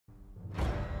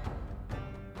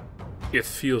It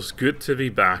feels good to be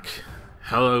back.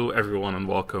 Hello everyone and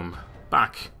welcome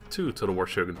back to Total War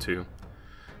Shogun 2.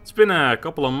 It's been a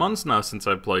couple of months now since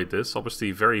I played this,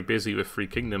 obviously very busy with Three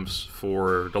Kingdoms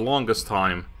for the longest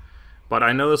time. But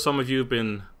I know that some of you have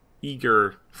been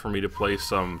eager for me to play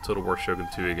some Total War Shogun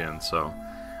 2 again, so...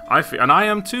 and I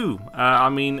am too. I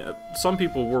mean, some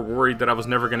people were worried that I was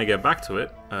never going to get back to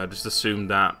it. Just assumed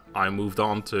that I moved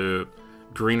on to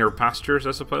greener pastures,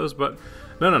 I suppose, but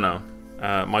no.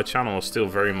 My channel is still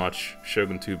very much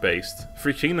Shogun 2 based.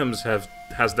 Three Kingdoms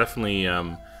has definitely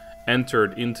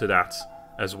entered into that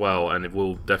as well, and it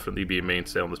will definitely be a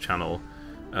mainstay on the channel.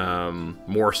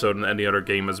 More so than any other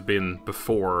game has been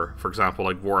before. For example,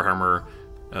 like Warhammer,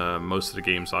 most of the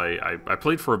games I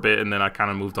played for a bit, and then I kind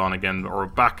of moved on again, or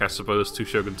back, I suppose, to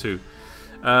Shogun 2.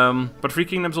 But Three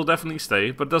Kingdoms will definitely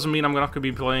stay, but it doesn't mean I'm not going to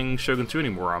be playing Shogun 2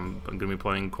 anymore. I'm going to be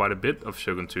playing quite a bit of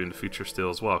Shogun 2 in the future still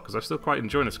as well, because I still quite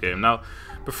enjoy this game. Now,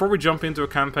 before we jump into a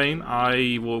campaign,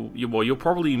 you'll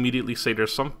probably immediately say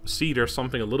there's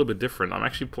something a little bit different. I'm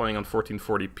actually playing on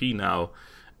 1440p now.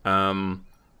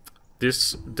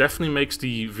 This definitely makes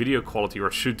the video quality, or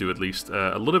should do at least,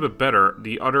 a little bit better.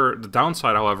 The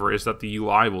downside, however, is that the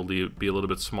UI will be a little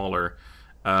bit smaller.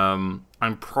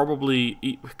 I'm probably,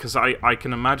 because I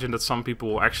can imagine that some people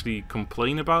will actually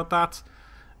complain about that.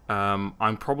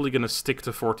 I'm probably going to stick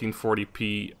to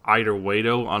 1440p either way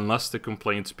though, unless the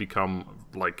complaints become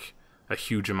like a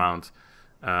huge amount.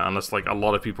 Unless like a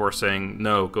lot of people are saying,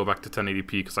 no, go back to 1080p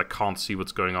because I can't see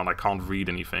what's going on, I can't read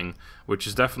anything, which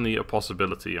is definitely a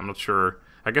possibility. I'm not sure.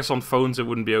 I guess on phones it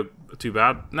wouldn't be too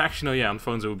bad. No, actually, no, yeah, on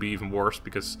phones it would be even worse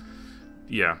because...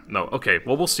 Yeah, no, okay,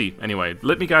 well, we'll see. Anyway,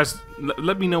 let me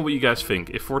know what you guys think.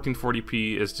 If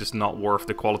 1440p is just not worth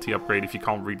the quality upgrade if you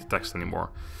can't read the text anymore.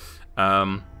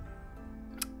 And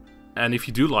if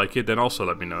you do like it, then also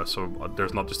let me know, so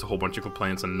there's not just a whole bunch of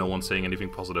complaints and no one saying anything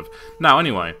positive. Now,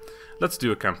 anyway, let's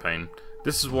do a campaign.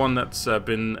 This is one that's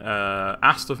been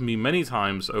asked of me many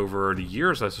times over the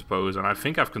years, I suppose, and I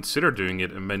think I've considered doing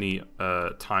it many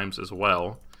times as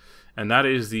well. And that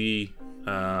is the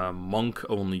monk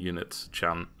units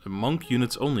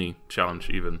only challenge,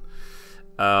 even,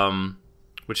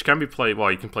 which can be played.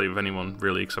 Well, you can play with anyone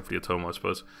really, except for the Otomo, I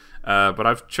suppose. But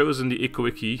I've chosen the Ikko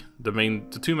Ikki.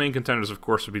 The two main contenders, of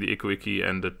course, would be the Ikko Ikki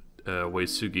and the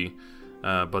Uesugi.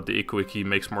 But the Ikko Ikki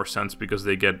makes more sense because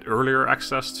they get earlier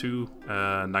access to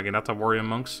Naginata warrior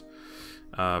monks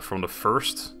from the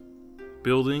first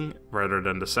building rather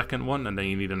than the second one, and then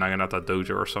you need a Naginata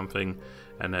dojo or something,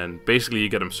 and then basically you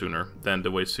get them sooner than the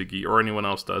Uesugi or anyone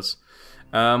else does.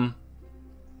 So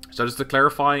just to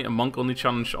clarify, a monk only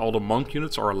challenge, all the monk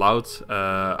units are allowed,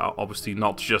 obviously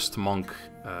not just monk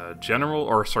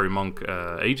monk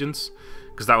agents,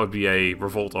 because that would be a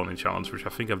revolt only challenge, which I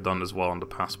think I've done as well in the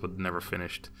past but never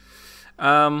finished.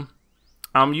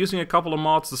 I'm using a couple of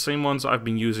mods, the same ones I've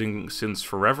been using since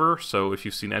forever, so if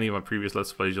you've seen any of my previous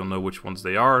Let's Plays, you'll know which ones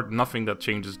they are. Nothing that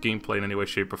changes gameplay in any way,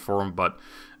 shape, or form, but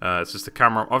it's just the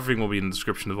camera. Everything will be in the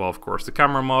description as well, of course. The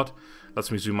camera mod lets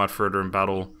me zoom out further in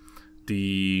battle.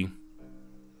 The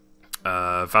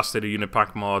Vastator Unit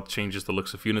Pack mod changes the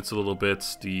looks of units a little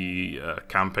bit. The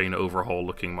campaign overhaul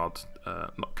looking mod,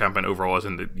 not campaign overhaul as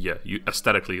in the, yeah,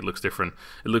 aesthetically it looks different.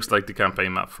 It looks like the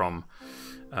campaign map from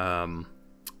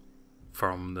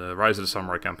the Rise of the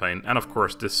Samurai campaign, and of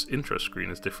course this intro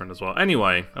screen is different as well.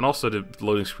 Anyway, and also the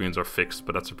loading screens are fixed,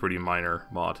 but that's a pretty minor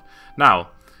mod. Now,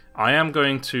 I am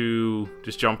going to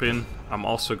just jump in. I'm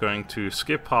also going to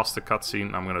skip past the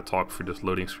cutscene. I'm going to talk through this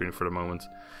loading screen for the moment.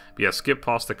 But yeah, skip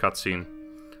past the cutscene,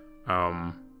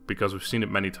 because we've seen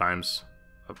it many times,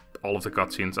 all of the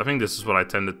cutscenes. I think this is what I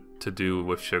tended to do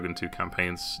with Shogun 2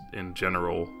 campaigns in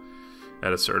general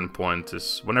at a certain point,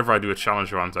 is whenever I do a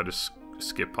challenge round, I just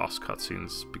skip past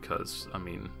cutscenes, because, I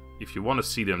mean, if you want to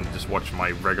see them, just watch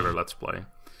my regular Let's Play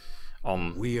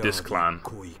on this clan.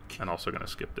 And also gonna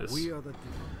skip this.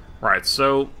 Right,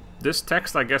 so this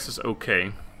text, I guess, is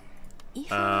okay.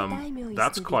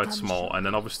 That's quite small, and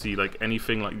then obviously, like,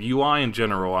 anything like UI in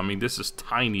general, I mean, this is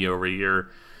tiny over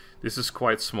here. This is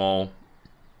quite small.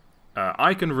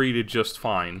 I can read it just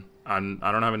fine, and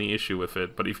I don't have any issue with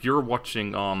it, but if you're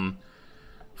watching on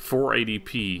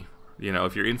 480p, you know,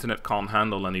 if your internet can't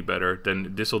handle any better,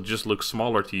 then this will just look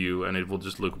smaller to you, and it will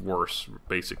just look worse,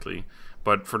 basically.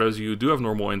 But for those of you who do have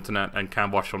normal internet and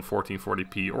can watch on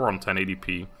 1440p or on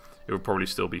 1080p, it will probably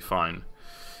still be fine.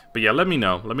 But yeah, let me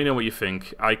know. Let me know what you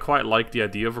think. I quite like the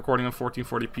idea of recording on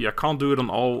 1440p. I can't do it on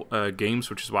all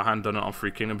games, which is why I haven't done it on Three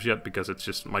Kingdoms yet, because it's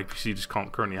just, my PC just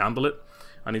can't currently handle it.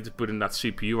 I need to put in that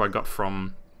CPU I got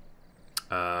from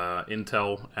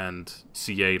Intel and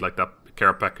CA, like that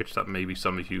care package that maybe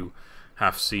some of you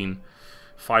have seen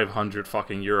 500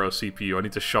 fucking euro CPU. I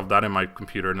need to shove that in my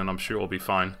computer and then I'm sure it'll be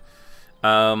fine.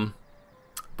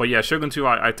 But yeah, Shogun 2,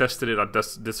 I tested it, I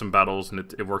did some battles, and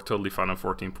it worked totally fine on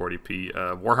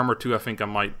 1440p. Warhammer 2, I think I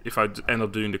might, if I end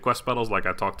up doing the quest battles like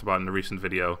I talked about in the recent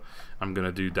video, I'm going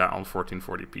to do that on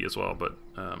 1440p as well, but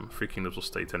Free Kingdoms will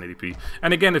stay 1080p.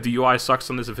 And again, if the UI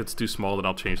sucks on this, if it's too small, then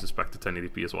I'll change this back to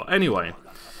 1080p as well. Anyway,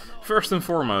 first and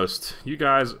foremost, you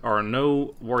guys are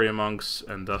no warrior monks,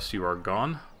 and thus you are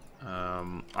gone.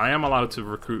 I am allowed to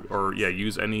recruit, or yeah,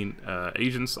 use any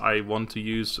agents I want to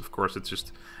use. Of course, it's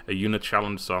just a unit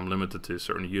challenge, so I'm limited to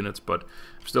certain units, but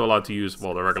I'm still allowed to use,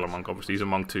 well, the regular monk, obviously. He's a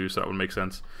monk too, so that would make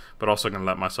sense. But also going to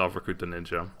let myself recruit the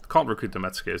ninja. Can't recruit the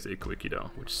Metsuke as the Ikko Ikki though,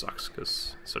 which sucks,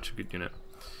 because it's such a good unit.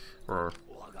 Or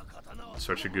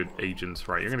such a good agent.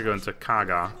 Right, you're going to go into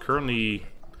Kaga. Currently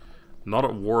not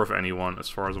at war with anyone, as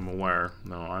far as I'm aware.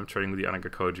 No, I'm trading with the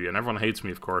Anagakoji, and everyone hates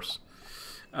me, of course.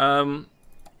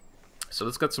 So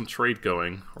let's get some trade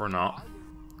going, or not.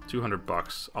 200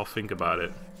 bucks. I'll think about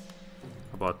it.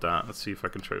 How about that? Let's see if I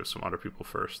can trade with some other people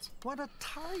first. Right,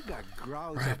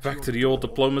 back to the old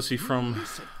diplomacy from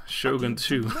Shogun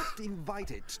 2.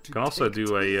 Can also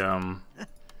do a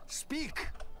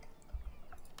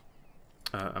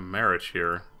marriage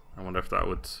here. I wonder if that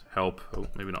would help. Oh,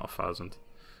 maybe not 1,000.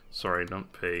 Sorry,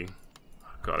 don't pay.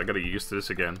 God, I gotta get used to this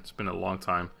again. It's been a long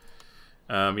time.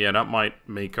 Yeah, that might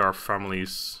make our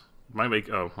families... Might make...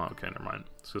 Oh, okay, never mind.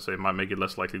 I was gonna say, it might make it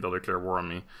less likely they'll declare war on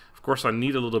me. Of course, I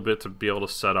need a little bit to be able to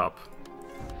set up.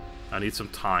 I need some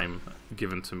time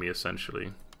given to me,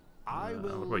 essentially. What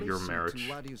about your marriage?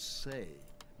 You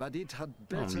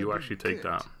actually take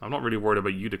that. I'm not really worried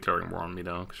about you declaring war on me,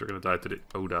 though, because you're gonna die to the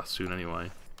Oda soon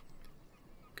anyway.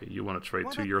 Okay, you want to trade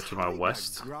 2 euros to my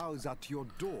west.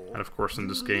 And of course, in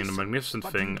this game, the magnificent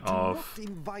thing of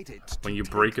when you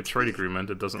break a trade agreement,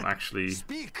 it doesn't actually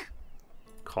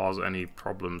cause any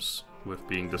problems with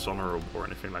being dishonorable or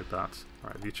anything like that.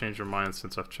 Alright, have you changed your mind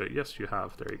since I've checked? Yes, you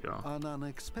have. There you go. An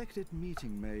unexpected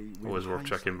meeting may always worth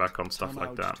checking back on stuff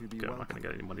like that. Okay, I'm not going to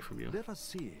get any money from you.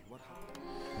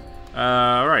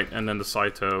 Right, and then the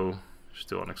Saito,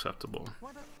 still unacceptable.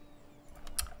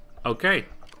 Okay.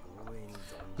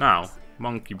 Now,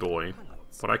 Monkey Boy,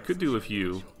 what I could do with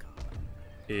you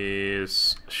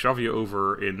is shove you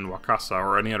over in Wakasa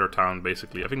or any other town,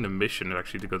 basically. I think the mission is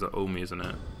actually to go to Omi, isn't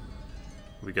it?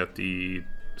 We get the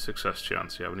success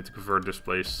chance. Yeah, we need to convert this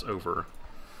place over.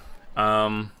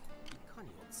 I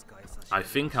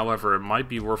think, however, it might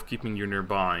be worth keeping you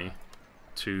nearby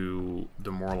to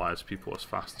demoralize people as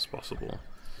fast as possible.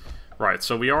 Right,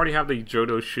 so we already have the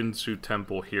Jodo Shinsu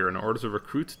Temple here. In order to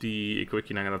recruit the Ikko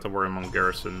Ikki Naginata Warrior Monk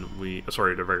Garrison,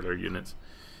 sorry, the regular unit,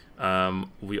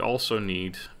 we also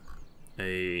need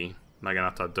a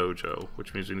Naginata Dojo,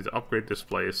 which means we need to upgrade this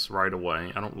place right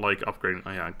away. I don't like upgrading...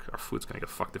 Oh yeah, our food's gonna get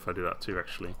fucked if I do that too,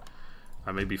 actually.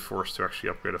 I may be forced to actually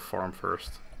upgrade a farm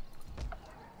first.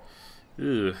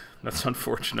 Ugh, that's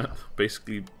unfortunate.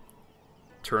 Basically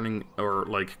turning, or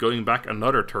like going back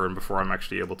another turn before I'm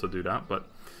actually able to do that, but...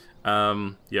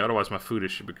 yeah, otherwise my food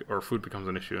becomes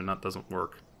an issue, and that doesn't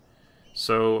work.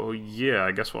 So yeah,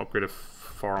 I guess we'll upgrade a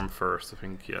farm first. I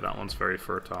think, yeah, that one's very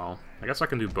fertile. I guess I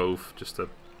can do both just to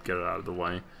get it out of the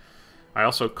way. I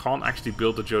also can't actually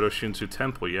build the Jodo Shinsu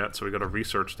Temple yet, so we gotta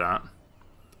research that.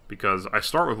 Because I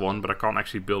start with one, but I can't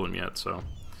actually build them yet, so...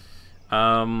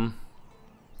 I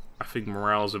think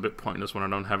morale is a bit pointless when I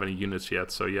don't have any units yet,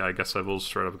 so yeah, I guess I will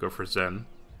straight up go for Zen.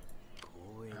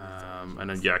 And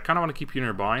then, yeah, I kind of want to keep you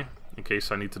nearby, in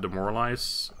case I need to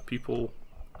demoralize people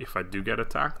if I do get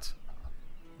attacked.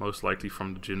 Most likely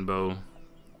from the Jinbo.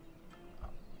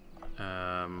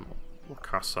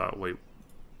 Wakasa, wait,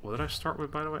 what did I start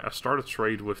with, by the way? I started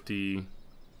trade with the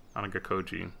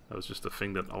Anagakoji. That was just a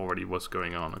thing that already was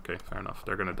going on. Okay, fair enough.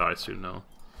 They're gonna die soon, no.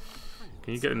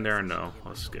 Can you get in there? No.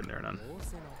 Let's get in there then.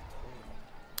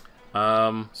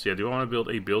 So yeah, do I want to build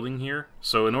a building here?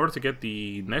 So in order to get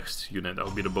the next unit, that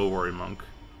would be the Bow Warrior Monk,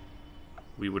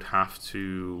 we would have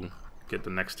to get the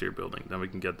next tier building. Then we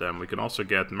can get them. We can also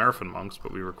get Marathon Monks,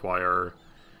 but we require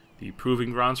the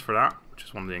Proving Grounds for that, which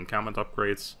is one of the encampment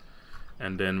upgrades.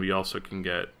 And then we also can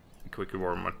get Ikko Ikki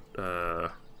Warrior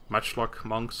Matchlock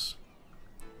Monks.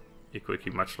 Ikko Ikki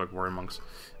Matchlock Warrior Monks.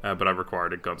 But I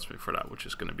required a gunsmith for that, which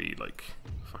is going to be like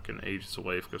fucking ages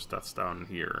away because that's down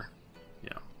here.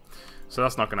 Yeah. So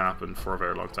that's not going to happen for a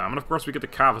very long time. And of course we get the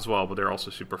Cav as well, but they're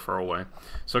also super far away.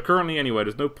 So currently, anyway,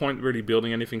 there's no point really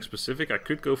building anything specific. I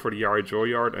could go for the Yari Joy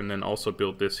Yard and then also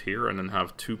build this here and then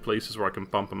have 2 places where I can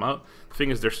pump them out. The thing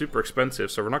is, they're super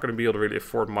expensive, so we're not going to be able to really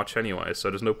afford much anyway. So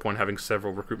there's no point having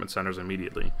several recruitment centers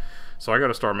immediately. So I got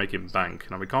to start making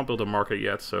bank. Now we can't build a market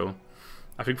yet, so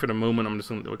I think for the moment I'm just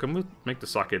going to... We can make the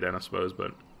sake then, I suppose,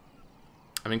 but...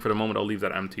 I think for the moment I'll leave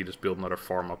that empty, just build another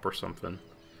farm up or something.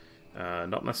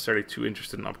 Not necessarily too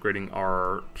interested in upgrading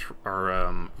our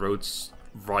roads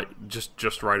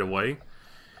just right away.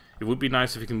 It would be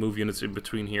nice if you can move units in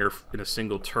between here in a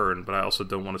single turn, but I also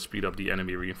don't want to speed up the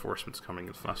enemy reinforcements coming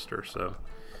in faster, so...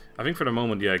 I think for the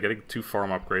moment, yeah, getting 2 farm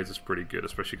upgrades is pretty good,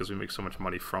 especially because we make so much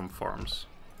money from farms.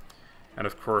 And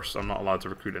of course, I'm not allowed to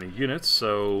recruit any units,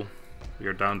 so we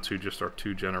are down to just our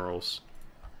 2 generals.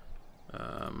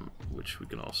 Which we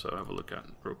can also have a look at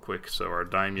real quick. So our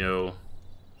daimyo,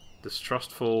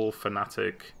 distrustful,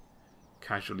 fanatic,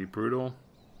 casually brutal.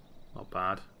 Not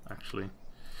bad, actually.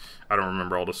 I don't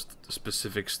remember all the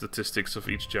specific statistics of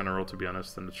each general, to be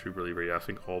honest, and the true believer. Yeah, I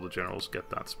think all the generals get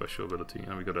that special ability.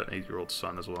 And we got an 8-year-old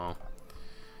son as well.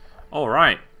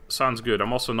 Alright, sounds good.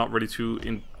 I'm also not really too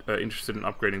interested in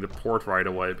upgrading the port right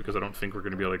away, because I don't think we're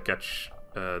going to be able to catch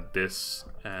this,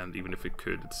 and even if we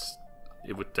could,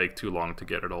 it would take too long to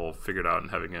get it all figured out,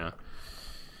 and having a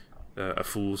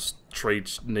full trade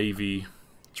ship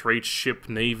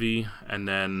navy, and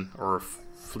then, or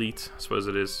fleet, I suppose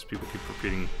it is, people keep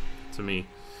repeating to me,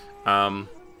 and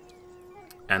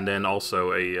then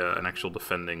also an actual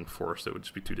defending force. That would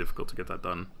just be too difficult to get that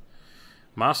done.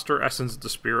 Master Essence of the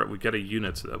Spirit, we get a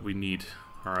unit that we need.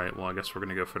 Alright, well I guess we're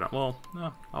gonna go for that. Well,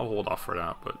 no, I'll hold off for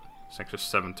that, but it's actually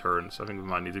 7 turns. I think we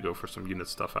might need to go for some unit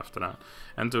stuff after that.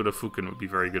 Ento the Fukin would be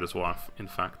very good as well, in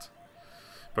fact.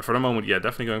 But for the moment, yeah,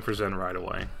 definitely going for Zen right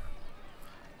away.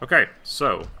 Okay,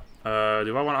 so, do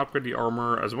I want to upgrade the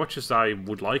armor? As much as I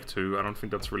would like to, I don't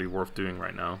think that's really worth doing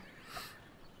right now.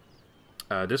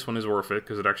 This one is worth it,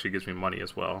 because it actually gives me money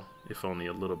as well, if only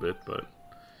a little bit, but...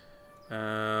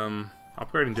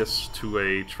 upgrading this to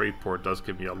a trade port does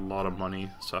give me a lot of money,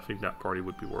 so I think that probably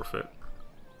would be worth it.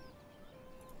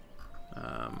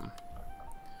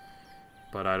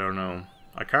 But I don't know.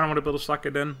 I kind of want to build a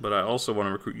sake den, but I also want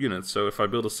to recruit units. So if I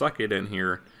build a sake den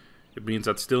here, it means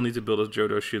I'd still need to build a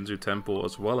Jodo Shinzu temple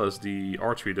as well as the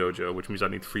archery dojo, which means I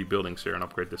need 3 buildings here and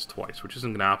upgrade this twice, which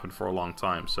isn't going to happen for a long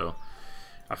time. So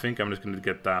I think I'm just going to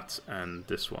get that and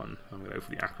this one. I'm going to go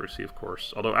for the accuracy, of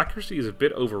course. Although accuracy is a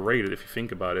bit overrated if you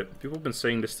think about it. People have been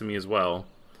saying this to me as well.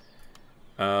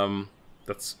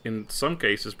 That's in some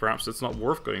cases, perhaps it's not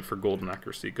worth going for golden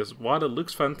accuracy, because while it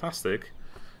looks fantastic,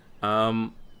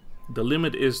 the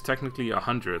limit is technically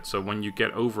 100. So when you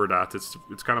get over that,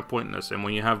 it's kind of pointless. And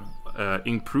when you have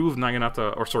improved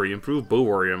improved bow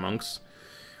warrior monks,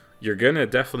 you're gonna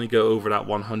definitely go over that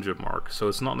 100 mark. So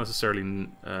it's not necessarily,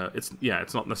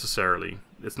 it's not necessary,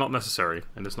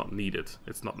 and it's not needed.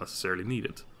 It's not necessarily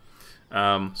needed.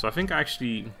 So I think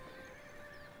actually.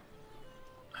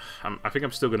 I think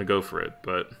I'm still going to go for it,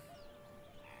 but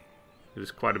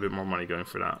there's quite a bit more money going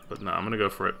for that. But no, I'm going to go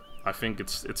for it. I think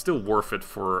it's still worth it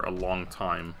for a long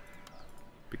time,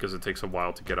 because it takes a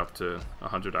while to get up to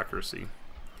 100 accuracy.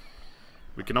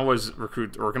 We can always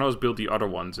recruit, or we can always build the other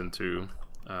ones into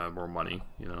more money.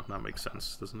 You know, that makes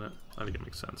sense, doesn't it? I think it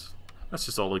makes sense. Let's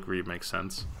just all agree it makes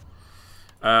sense.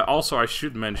 Also, I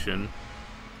should mention,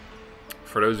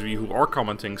 for those of you who are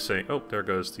commenting, saying, oh, there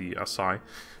goes the Asai.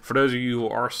 For those of you who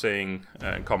are saying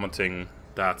and commenting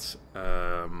that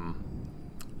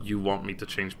you want me to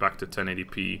change back to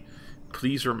 1080p,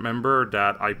 please remember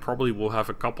that I probably will have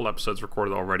a couple episodes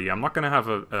recorded already. I'm not going to have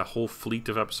a whole fleet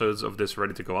of episodes of this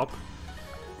ready to go up.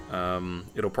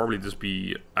 It'll probably just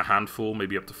be a handful,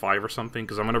 maybe up to 5 or something,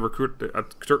 because I'm going to recruit...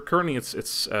 currently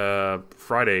it's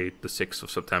Friday the 6th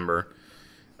of September.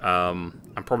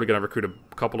 I'm probably going to recruit a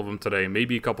couple of them today,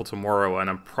 maybe a couple tomorrow, and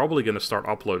I'm probably going to start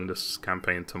uploading this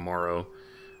campaign tomorrow.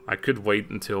 I could wait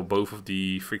until both of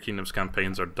the Free Kingdoms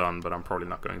campaigns are done, but I'm probably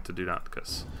not going to do that,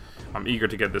 because I'm eager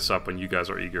to get this up and you guys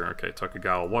are eager. Okay,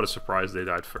 Tokugawa, what a surprise, they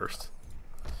died first.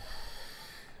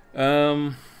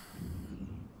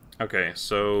 Okay,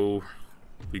 so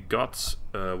we got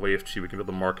Way of Chi, we can build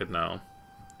the market now,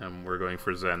 and we're going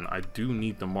for Zen. I do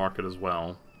need the market as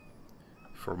well,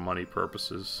 for money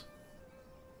purposes.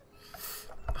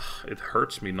 It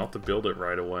hurts me not to build it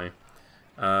right away.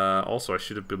 Also, I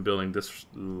should have been building this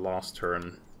last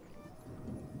turn.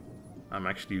 I'm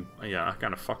actually, yeah, I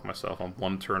kind of fucked myself. I'm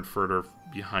 1 turn further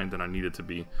behind than I needed to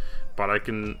be. But I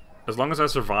can, as long as I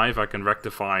survive, I can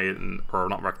rectify it, or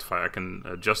not rectify, I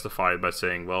can justify it by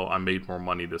saying, well, I made more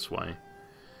money this way.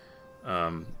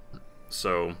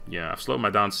 So, yeah, I've slowed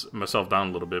myself down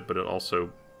a little bit, but it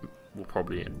also will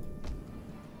probably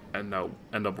end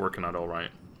up working out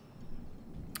alright.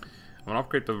 I'm gonna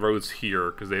upgrade the roads here,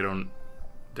 because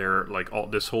they're like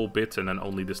this whole bit and then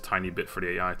only this tiny bit for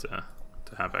the AI to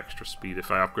have extra speed. If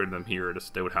I upgraded them here,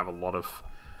 they would have a lot of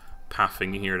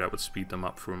pathing here that would speed them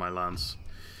up through my lands.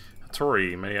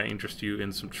 Tori, may I interest you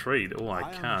in some trade? Oh, I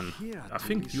can. I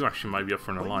think you actually might be up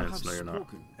for an alliance. No, you're not.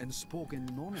 I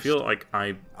feel like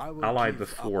I allied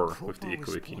before with the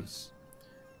Ikko Ikki.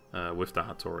 With the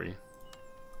Hattori.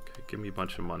 Okay, give me a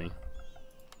bunch of money.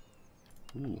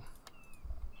 Ooh.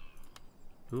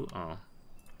 Ooh, oh.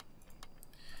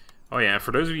 Oh yeah,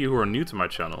 for those of you who are new to my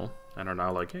channel, and are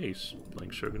now like, hey, he's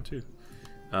playing Shogun too.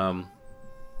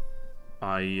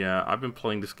 I've been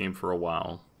playing this game for a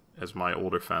while, as my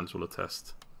older fans will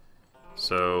attest.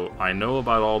 So I know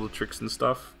about all the tricks and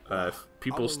stuff. If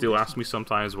people still ask me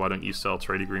sometimes, why don't you sell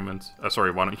trade agreements?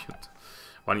 Sorry, why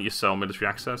don't you sell military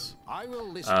access?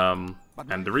 And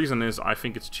the reason is, I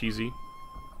think it's cheesy.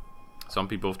 Some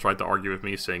people have tried to argue with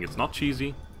me, saying it's not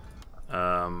cheesy.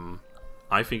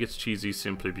 I think it's cheesy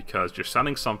simply because you're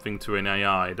selling something to an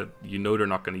AI that you know they're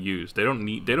not going to use. They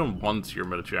don't want your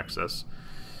military access.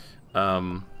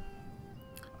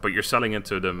 But you're selling it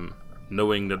to them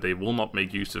knowing that they will not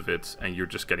make use of it, and you're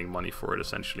just getting money for it,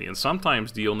 essentially. And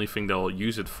sometimes the only thing they'll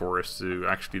use it for is to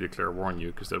actually declare war on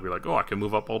you, because they'll be like, oh, I can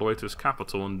move up all the way to his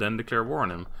capital and then declare war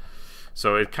on him.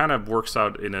 So it kind of works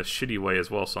out in a shitty way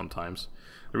as well sometimes.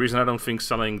 The reason I don't think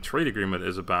selling trade agreement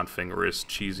is a bad thing or is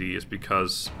cheesy is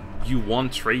because you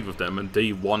want trade with them and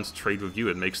they want trade with you.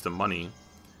 It makes them money.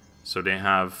 So they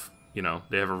have, you know,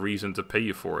 they have a reason to pay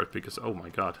you for it because, oh my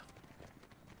god.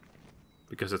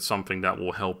 Because it's something that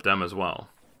will help them as well.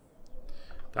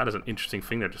 That is an interesting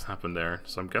thing that just happened there.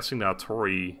 So I'm guessing that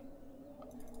Tori...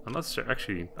 Unless,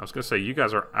 actually, I was going to say you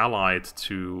guys are allied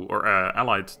to... Or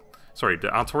allied... Sorry, the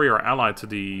Atori are allied to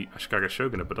the Ashikaga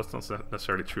Shogunate, but that's not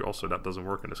necessarily true. Also, that doesn't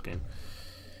work in this game.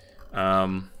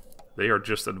 They are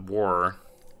just at war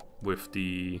with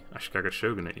the Ashikaga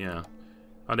Shogunate, yeah.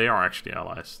 Oh, they are actually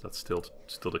allies. That's still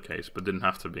the case, but didn't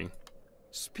have to be.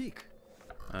 Speak.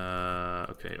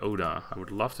 Okay, Oda. I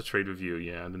would love to trade with you.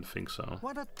 Yeah, I didn't think so.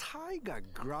 What a tiger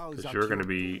growls. Because you're going to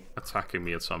be attacking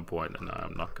me at some point, and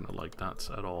I'm not going to like that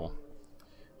at all.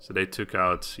 So they took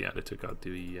out, yeah, they took out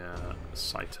the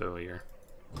Saito here.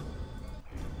 I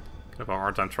have a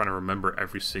hard time trying to remember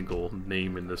every single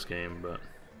name in this game, but...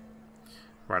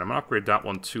 Right, I'm going to upgrade that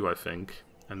one too, I think.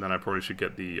 And then I probably should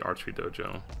get the archery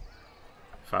dojo.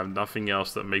 If I have nothing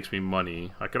else that makes me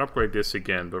money, I could upgrade this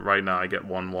again, but right now I get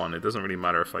 1-1. It doesn't really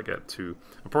matter if I get 2.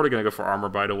 I'm probably going to go for armor,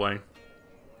 by the way.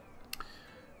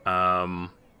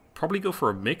 Probably go for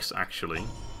a mix, actually.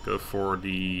 Go for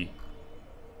the...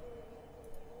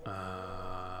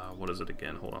 what is it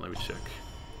again? Hold on, let me check.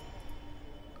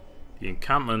 The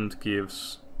encampment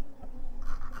gives...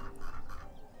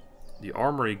 The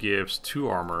armory gives 2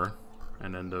 armor,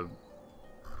 and then the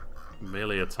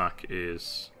melee attack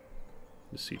is...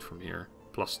 Let's see it from here.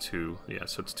 +2. Yeah,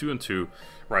 so it's 2 and 2.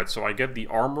 Right, so I get the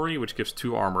armory, which gives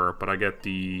 2 armor, but I get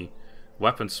the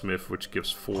weaponsmith, which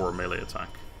gives 4 melee attack.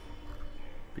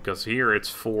 Because here it's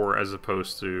 4 as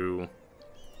opposed to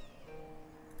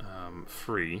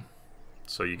 3.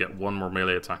 So you get 1 more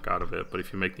melee attack out of it, but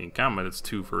if you make the encampment, it's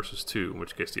 2 versus 2, in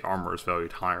which case the armor is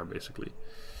valued higher, basically.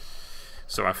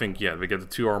 So I think, yeah, we get the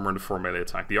 2 armor and the 4 melee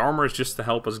attack. The armor is just to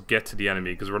help us get to the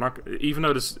enemy, because we're not... Even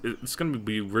though it's going to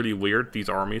be really weird, these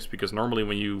armies, because normally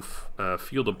when you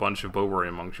field a bunch of bow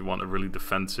warrior monks, you want a really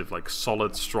defensive, like,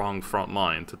 solid, strong front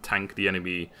line to tank the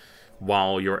enemy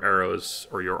while your arrows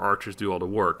or your archers do all the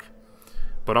work.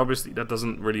 But obviously that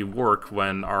doesn't really work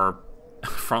when our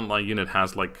frontline unit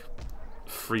has, like...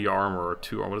 3 armor or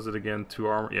 2 armor. What is it again? 2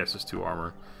 armor? Yeah, it's just 2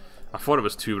 armor. I thought it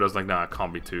was 2, but I was like, nah, it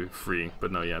can't be 2. 3.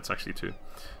 But no, yeah, it's actually 2.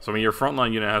 So when your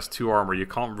frontline unit has 2 armor, you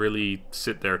can't really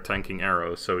sit there tanking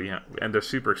arrows. So yeah, and they're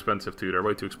super expensive too. They're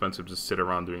way too expensive to sit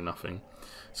around doing nothing.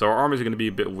 So our armies are going to be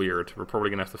a bit weird. We're probably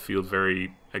going to have to field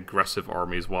very aggressive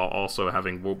armies while also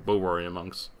having bow warrior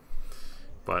monks.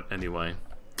 But anyway.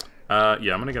 Yeah, I'm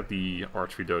going to get the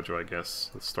archery dojo, I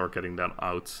guess. Let's start getting that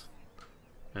out.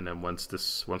 And then once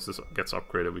this gets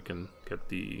upgraded, we can get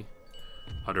the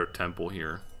other temple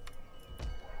here.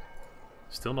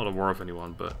 Still not a war of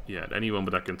anyone, but yeah, anyone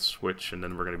that can switch, and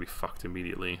then we're going to be fucked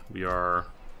immediately. We are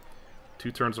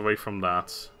 2 turns away from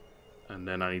that, and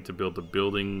then I need to build the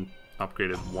building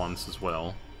upgraded once as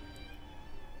well.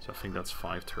 So I think that's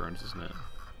 5 turns, isn't it?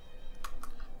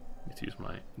 I need to use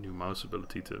my new mouse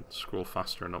ability to scroll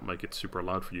faster and not make it super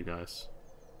loud for you guys.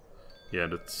 Yeah,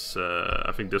 that's,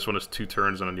 I think this one is 2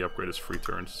 turns and then the upgrade is 3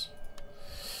 turns.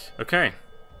 Okay.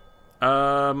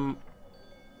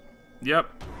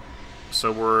 Yep.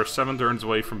 So we're 7 turns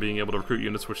away from being able to recruit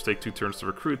units which take 2 turns to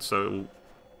recruit, so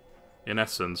in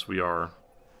essence we are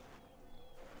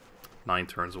 9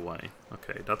 turns away.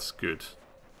 Okay, that's good.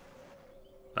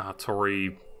 The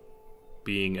Hattori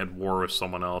being at war with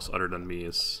someone else other than me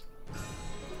is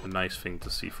a nice thing to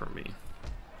see from me.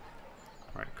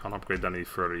 Can't upgrade that any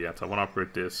further yet. I want to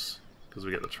upgrade this because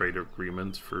we get the trade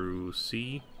agreement through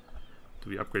C. Do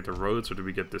we upgrade the roads or do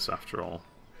we get this after all?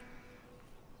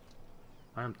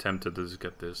 I am tempted to just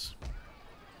get this.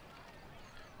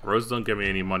 Roads don't give me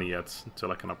any money yet until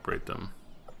I can upgrade them.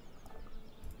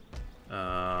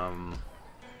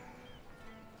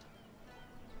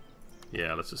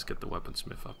 Yeah, let's just get the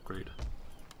weaponsmith upgrade.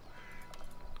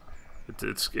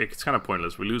 It's kind of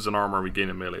pointless. We lose an armor, we gain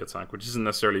a melee attack, which isn't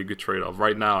necessarily a good trade-off.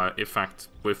 Right now, in fact,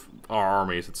 with our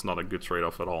armies, it's not a good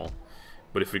trade-off at all.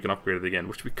 But if we can upgrade it again,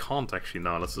 which we can't actually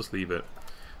now, let's just leave it.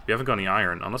 We haven't got any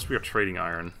iron, unless we are trading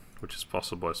iron, which is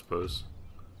possible, I suppose.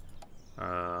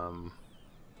 No,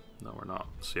 we're not.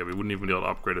 So yeah, we wouldn't even be able to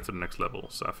upgrade it to the next level,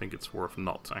 so I think it's worth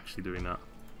not actually doing that.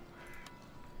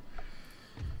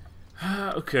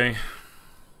 Okay.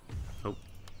 Oh.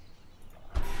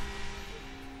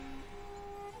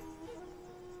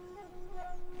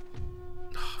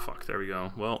 Oh, fuck, there we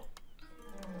go. Well.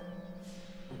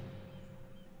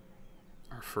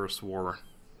 Our first war.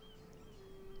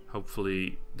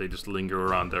 Hopefully they just linger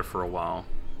around there for a while.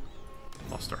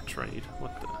 Lost our trade.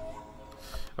 What the...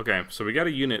 Okay, so we got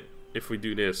a unit if we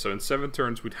do this. So in 7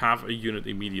 turns we'd have a unit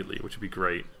immediately, which would be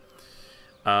great.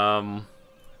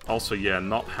 Also, yeah,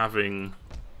 not having...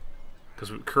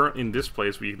 Because in this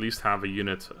place we at least have a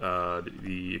unit,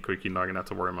 the Ikko Ikki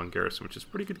Naginata Warriormon garrison, which is a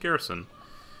pretty good garrison.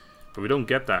 But we don't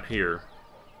get that here.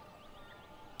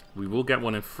 We will get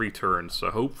one in 3 turns,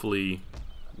 so hopefully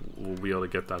we'll be able to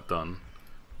get that done.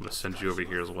 I'm going to send you over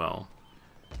here as well.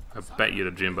 I bet you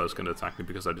the Jimbo's going to attack me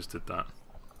because I just did that.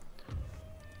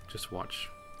 Just watch.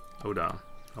 Hold on.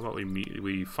 How about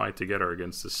we fight together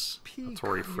against this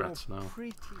Tory threat? No.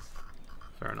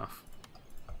 Fair enough.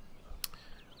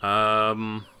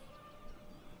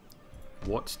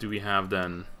 What do we have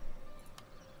then?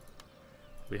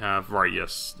 We have, right,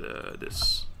 yes,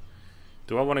 this.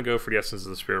 Do I want to go for the Essence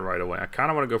of the Spirit right away? I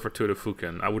kind of want to go for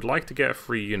Todofuken. I would like to get a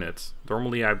free unit.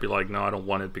 Normally I'd be like, no, I don't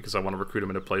want it because I want to recruit him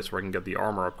in a place where I can get the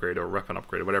armor upgrade or weapon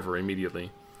upgrade or whatever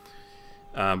immediately.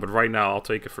 But right now I'll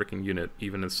take a freaking unit,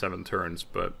 even in 7 turns,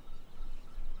 but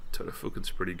Todofuken's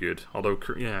pretty good. Although,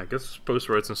 yeah, I guess post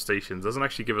roads and stations doesn't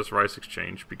actually give us rice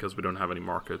exchange because we don't have any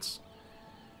markets.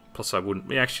 Plus I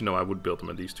wouldn't, actually no, I would build them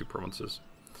in these 2 provinces.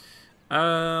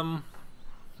 A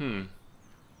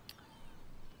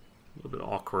little bit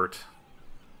awkward.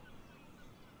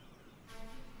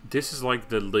 This is like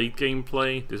the late game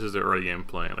play. This is the early game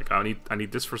play. Like I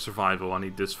need this for survival. I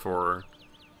need this for.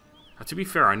 To be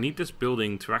fair, I need this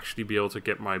building to actually be able to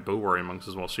get my bow warrior monks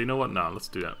as well. So you know what? No, let's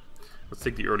do that. Let's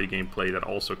take the early game play that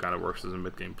also kind of works as a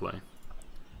mid game play.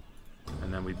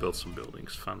 And then we build some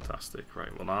buildings. Fantastic.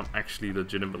 Right. Well, now I'm actually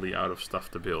legitimately out of stuff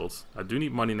to build. I do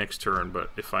need money next turn,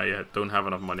 but if I don't have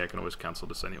enough money, I can always cancel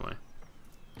this anyway.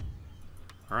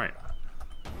 Alright.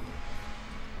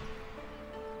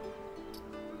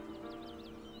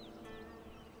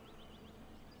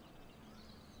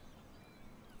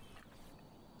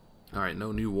 Alright,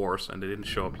 no new wars, and they didn't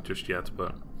show up just yet, but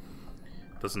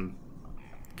it doesn't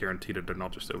guarantee that they're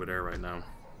not just over there right now.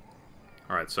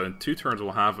 Alright, so in 2 turns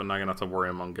we'll have a Naginata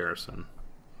Warriormon garrison.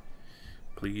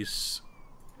 Please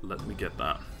let me get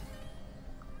that.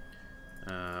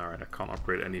 Alright, I can't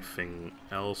upgrade anything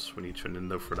else. We need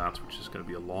Chonindo for that, which is going to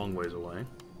be a long ways away.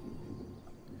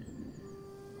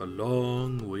 A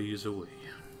long ways away.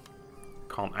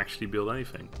 Can't actually build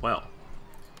anything. Well,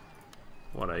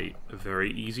 what a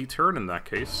very easy turn in that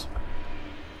case.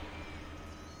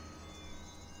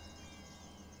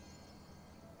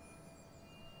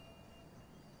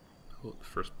 Oh, the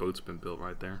first boat's been built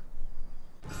right there.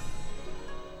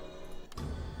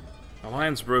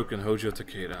 Alliance broken, Hojo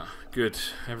Takeda. Good.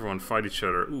 Everyone fight each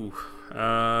other. Ooh.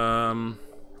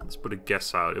 Let's put a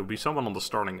guess out. It'll be someone on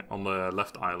the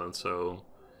left island, so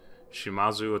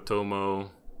Shimazu, Otomo,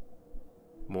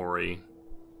 Mori.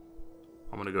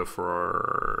 I'm gonna go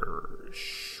for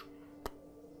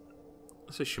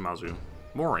let's say Shimazu.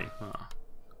 Mori. Ah.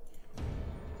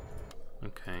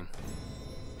 Okay.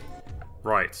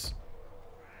 Right.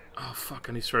 Oh fuck,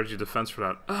 I need strategy defense for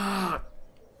that. Ah,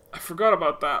 I forgot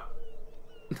about that.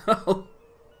 No.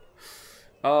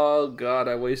 Oh god,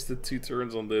 I wasted 2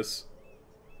 turns on this.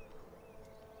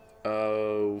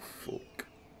 Oh fuck.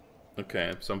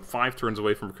 Okay, so I'm 5 turns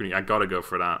away from recruiting. I gotta go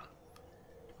for that.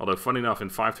 Although, funny enough, in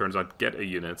 5 turns I'd get a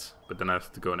unit, but then I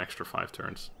have to go an extra 5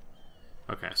 turns.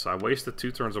 Okay, so I wasted 2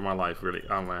 turns of my life, really.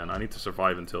 Oh man, I need to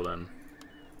survive until then.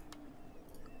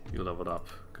 You leveled up.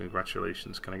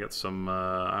 Congratulations. Can I get some,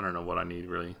 I don't know what I need,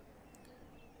 really.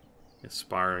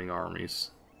 Inspiring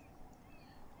armies.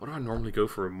 What do I normally go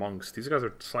for in monks? These guys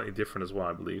are slightly different as well,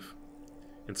 I believe.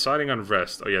 Inciting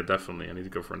unrest. Oh yeah, definitely. I need to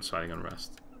go for inciting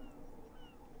unrest.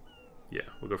 Yeah,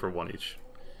 we'll go for 1 each.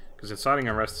 Because inciting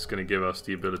unrest is going to give us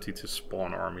the ability to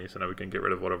spawn armies, and then we can get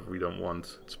rid of whatever we don't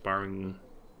want. Inspiring...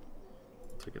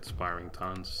 Take inspiring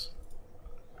towns.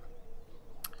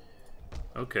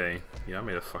 Okay, yeah, I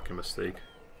made a fucking mistake.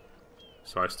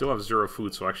 So I still have 0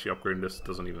 food, so actually upgrading this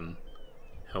doesn't even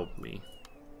help me.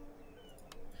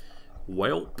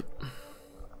 Well,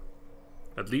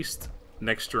 at least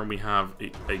next turn we have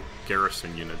a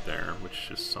garrison unit there, which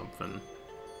is something.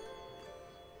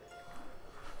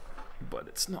 But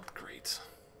it's not great.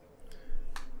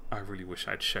 I really wish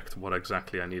I'd checked what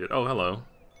exactly I needed. Oh, hello.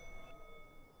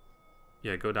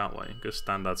 Yeah, go that way. Go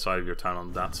stand outside of your town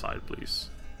on that side,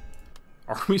 please.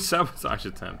 Army sabotage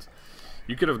attempt.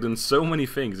 You could have done so many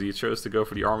things. You chose to go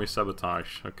for the army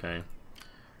sabotage. Okay.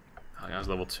 That's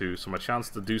level 2, so my chance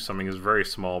to do something is very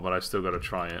small, but I still gotta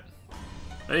try it.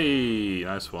 Hey,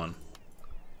 nice one.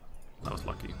 That was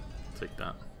lucky. Take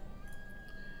that.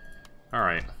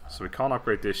 Alright, so we can't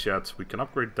upgrade this yet. We can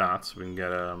upgrade that, so we can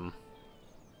get,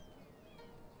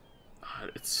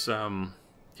 it's,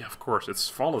 yeah, of course, it's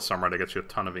Fall of Summer that gets you a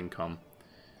ton of income.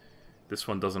 This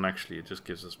one doesn't actually, it just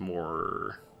gives us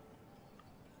more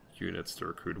units to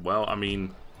recruit. Well, I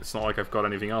mean, it's not like I've got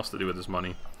anything else to do with this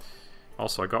money.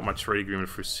 Also, I got my trade agreement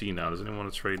for C now. Does anyone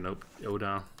want to trade? Nope.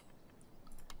 Oda.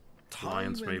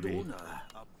 Alliance, maybe.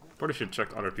 Probably should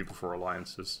check other people for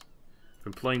alliances.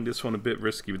 Been playing this one a bit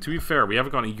risky, but to be fair, we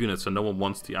haven't got any units, so no one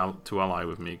wants to ally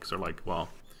with me, because they're like, well,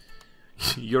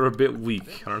 you're a bit weak.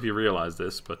 I don't know if you realize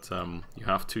this, but you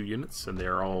have 2 units, and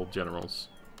they're all generals.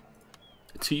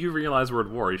 Do you realize we're at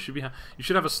war? You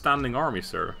should have a standing army,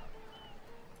 sir.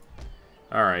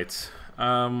 Alright.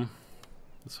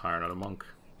 Let's hire another monk.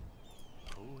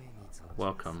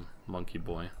 Welcome, monkey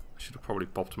boy. I should have probably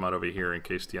popped him out over here in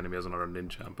case the enemy has another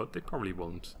ninja, but they probably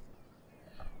won't.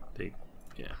 They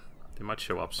might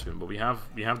show up soon, but we have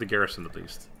the garrison at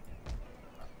least.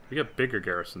 We get bigger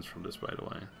garrisons from this, by the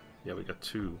way. Yeah, we got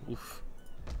 2. Oof.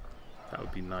 That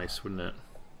would be nice, wouldn't it?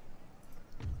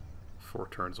 4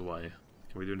 turns away.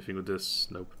 Can we do anything with this?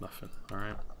 Nope, nothing.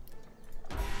 Alright.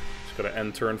 Just gotta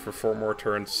end turn for 4 more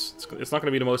turns. It's not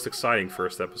gonna be the most exciting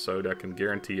first episode, I can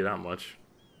guarantee you that much.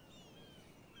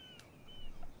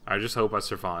 I just hope I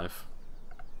survive.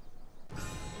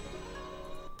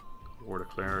 War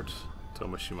declared.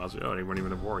 Thomas Shimazu. Oh, they weren't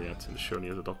even at war yet. And the Shogun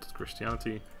has adopted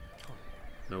Christianity.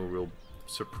 No real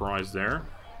surprise there.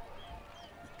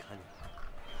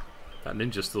 That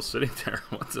ninja's still sitting there.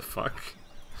 What the fuck?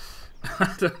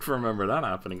 I don't remember that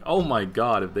happening. Oh my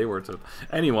god, if they were to...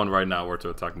 Anyone right now were to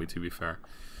attack me, to be fair.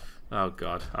 Oh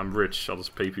god, I'm rich. I'll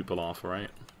just pay people off, right?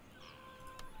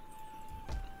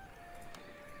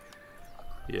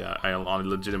 Yeah, I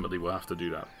legitimately will have to do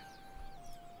that.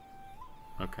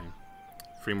 Okay.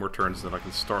 3 more turns, then I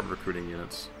can start recruiting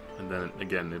units. And then,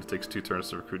 again, it takes 2 turns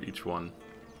to recruit each one.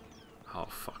 Oh,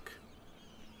 fuck.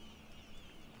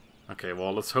 Okay,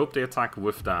 well, let's hope they attack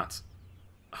with that.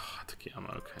 Oh,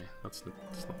 Takayama, okay. That's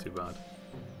not too bad.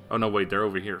 Oh, no, wait, they're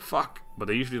over here. Fuck! But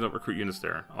they usually don't recruit units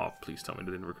there. Oh, please tell me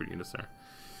they didn't recruit units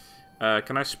there.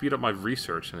 Can I speed up my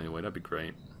research in any way? That'd be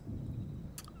great.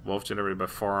 Wealth generated by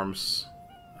farms.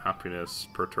 Happiness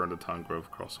per turn to town growth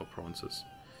across all provinces.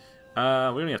 We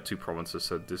only have 2 provinces,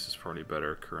 so this is probably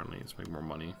better currently. Let's make more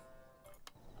money.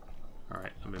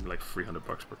 Alright, maybe like 300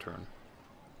 bucks per turn.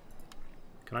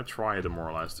 Can I try a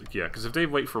demoralized? Yeah, because if they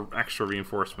wait for extra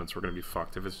reinforcements, we're going to be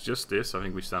fucked. If it's just this, I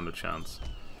think we stand a chance.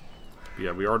 But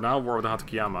yeah, we are now at war with the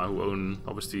Hatakeyama, who own,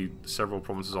 obviously, several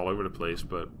provinces all over the place,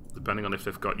 but depending on if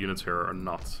they've got units here or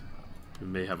not, we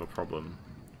may have a problem.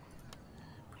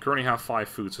 Currently have 5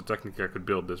 food, so technically I could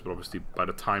build this, but obviously by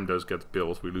the time those get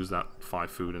built, we lose that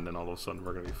 5 food, and then all of a sudden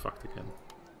we're gonna be fucked again.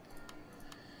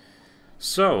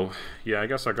 So, yeah, I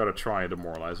guess I gotta try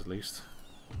demoralize at least.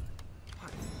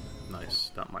 Nice,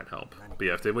 that might help. But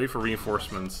yeah, if they wait for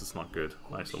reinforcements, it's not good.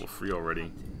 Nice, level 3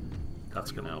 already.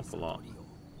 That's gonna help a lot.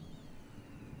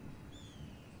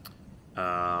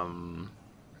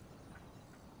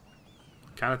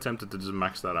 Kinda tempted to just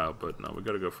max that out, but no, we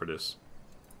gotta go for this.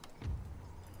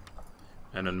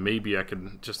 And then maybe I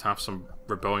can just have some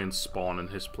rebellions spawn in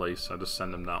his place. I just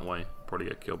send him that way. Probably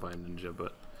get killed by a ninja,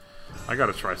 but I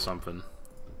gotta try something.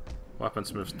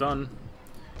 Weaponsmith's done.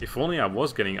 If only I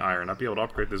was getting iron, I'd be able to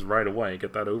upgrade this right away,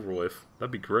 get that over with.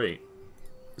 That'd be great.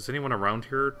 Is anyone around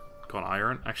here got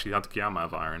iron? Actually, Hatakeyama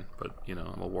have iron, but, you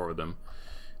know, I'm at war with them.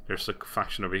 There's a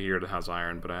faction over here that has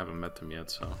iron, but I haven't met them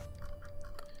yet, so...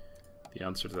 The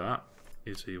answer to that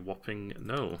is a whopping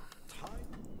no.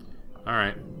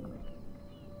 Alright.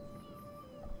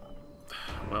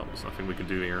 Well, there's nothing we can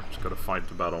do here. Just gotta fight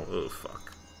the battle. Oh,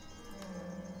 fuck.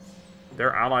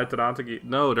 They're allied to that.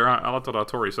 No, they're allied to that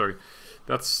Tory, sorry.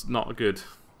 That's not good.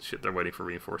 Shit, they're waiting for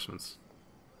reinforcements.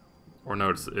 Or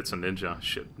no, it's a ninja.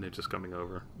 Shit, ninja's coming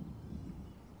over.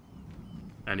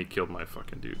 And he killed my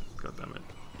fucking dude. God damn it.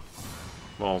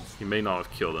 Well, he may not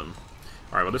have killed him.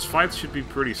 Alright, well this fight should be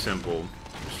pretty simple.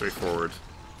 Straightforward.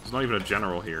 There's not even a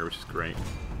general here, which is great.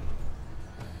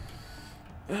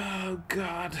 Oh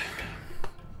god.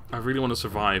 I really want to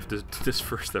survive this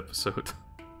first episode.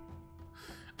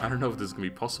 I don't know if this is going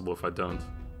to be possible if I don't.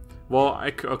 Well,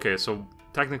 okay, so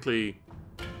technically,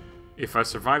 if I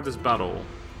survive this battle,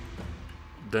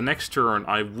 the next turn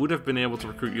I would have been able to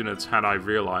recruit units had I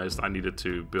realized I needed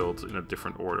to build in a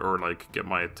different order, or like get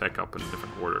my tech up in a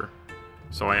different order.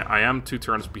 So I am 2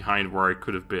 turns behind where I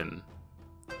could have been.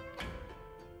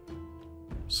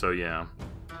 So yeah.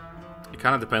 It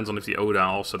kind of depends on if the Oda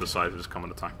also decide to just come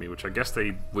and attack me, which I guess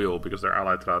they will because they're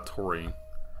allied to that Tory.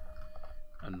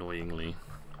 Annoyingly.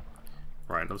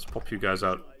 Right, let's pop you guys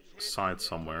outside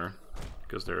somewhere,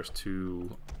 because there's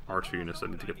 2 archer units that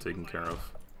need to get taken care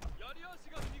of.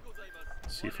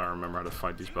 See if I remember how to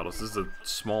fight these battles. This is a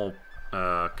small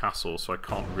castle, so I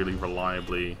can't really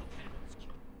reliably...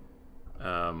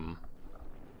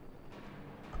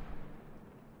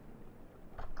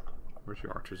 Where's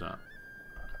your archers at?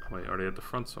 Wait, are they at the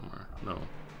front somewhere? No.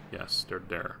 Yes, they're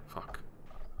there. Fuck.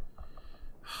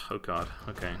 Oh god,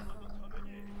 okay.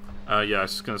 Yeah, I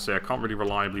was just gonna say, I can't really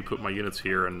reliably put my units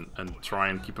here and try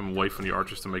and keep them away from the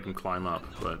archers to make them climb up,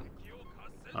 but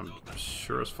I'm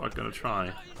sure as fuck gonna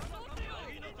try.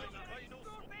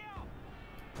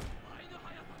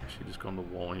 Actually, just go on the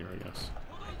wall here, I guess.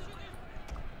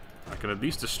 I can at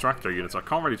least distract their units. I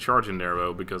can't really charge in there,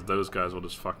 though, because those guys will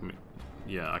just fuck me.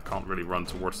 Yeah, I can't really run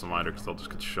towards them either, because they'll just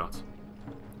get shot.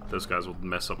 Those guys will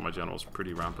mess up my generals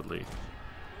pretty rapidly.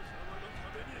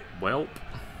 Welp.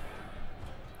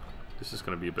 This is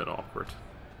going to be a bit awkward.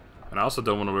 And I also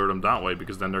don't want to lure them that way,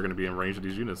 because then they're going to be in range of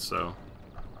these units, so...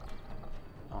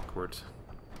 Awkward.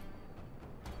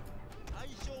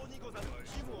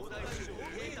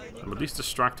 I'm at least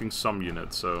distracting some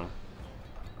units, so...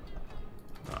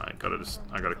 I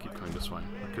gotta keep going this way.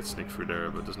 I could sneak through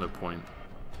there, but there's no point.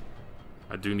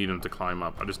 I do need them to climb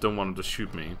up. I just don't want them to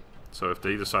shoot me. So if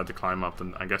they decide to climb up,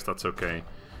 then I guess that's okay.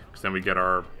 Because then we get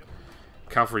our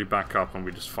cavalry back up and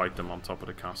we just fight them on top of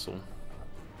the castle.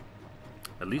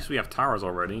 At least we have towers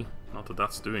already. Not that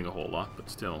that's doing a whole lot, but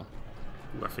still.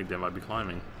 Ooh, I think they might be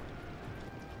climbing.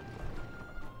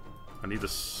 I need the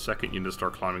second unit to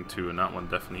start climbing too, and that one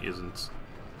definitely isn't.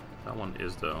 That one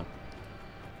is, though.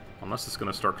 Unless it's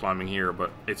going to start climbing here,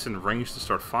 but it's in range to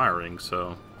start firing,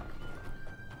 so...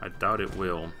 I doubt it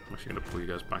will. I'm actually going to pull you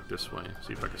guys back this way.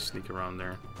 See if I can sneak around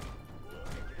there.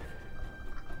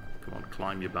 Come on,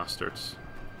 climb, you bastards.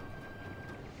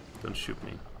 Don't shoot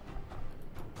me.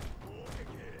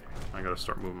 I gotta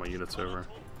start moving my units over.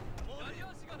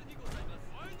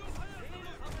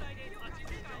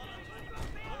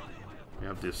 We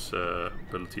have this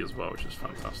ability as well, which is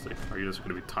fantastic. Our units are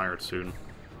going to be tired soon.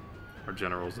 Our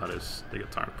generals, that is. They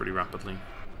get tired pretty rapidly.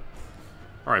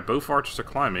 Alright, both archers are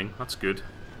climbing. That's good.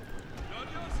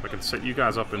 If I can set you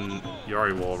guys up in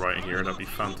Yari Wall right here, that'd be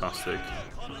fantastic.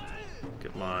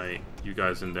 Get you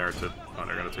guys in there to... Oh,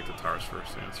 they're going to take the towers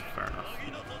first. Yeah, that's fair enough.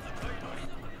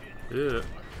 Yeah.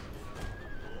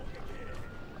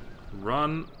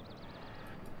 Run.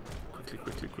 Quickly,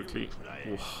 quickly, quickly.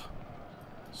 Oof.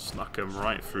 Snuck him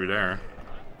right through there.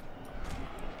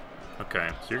 Okay,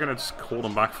 so you're going to just hold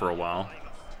them back for a while.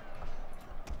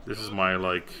 This is my,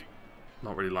 like...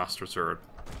 Not really last resort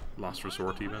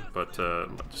even, but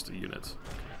just a unit.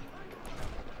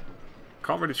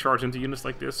 Can't really charge into units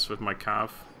like this with my cav.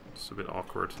 It's a bit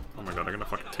awkward. Oh my god, they're gonna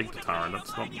fucking take the tower.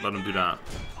 Let's not let them do that.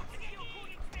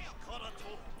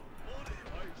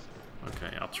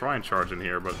 Okay, I'll try and charge in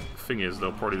here, but the thing is,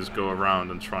 they'll probably just go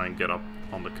around and try and get up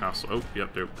on the castle. Oh,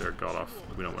 yep, they're got off.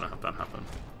 We don't want to have that happen.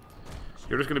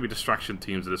 You're just gonna be distraction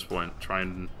teams at this point. Try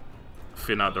and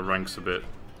thin out the ranks a bit.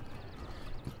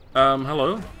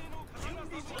 Hello?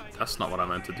 That's not what I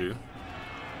meant to do.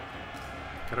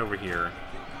 Get over here.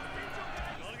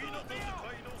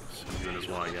 Send you in as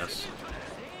well, I guess.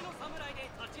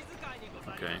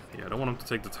 Okay, yeah, I don't want them to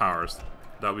take the towers.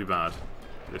 That would be bad.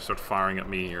 They start firing at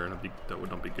me here, and that would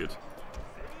not be good.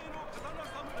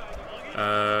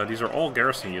 These are all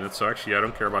garrison units, so actually I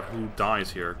don't care about who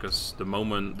dies here, because the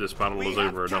moment this battle is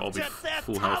over, they'll all be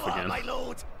full health again.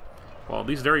 Well,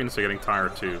 these their units are getting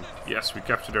tired too. Yes, we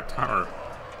captured their tower.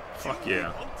 Fuck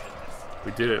yeah.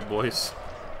 We did it, boys.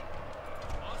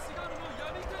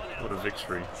 What a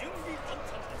victory.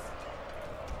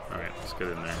 Alright, let's get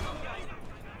in there.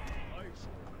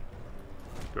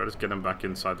 Do I just get him back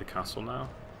inside the castle now?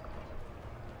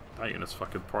 That unit's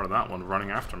fucking part of that one,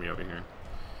 running after me over here.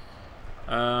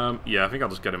 Yeah, I think I'll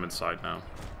just get him inside now.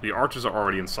 The archers are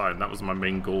already inside, and that was my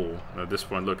main goal. And at this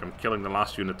point, look, I'm killing the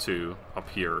last unit too, up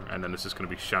here, and then it's just going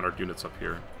to be shattered units up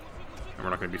here. And we're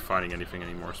not going to be fighting anything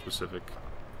any more specific.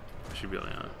 I should be able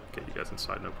to get you guys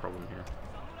inside, no problem here.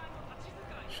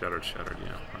 Shattered, shattered,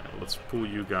 yeah. Alright, let's pull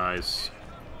you guys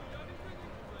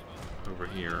over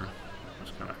here.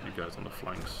 Just kind of have you guys on the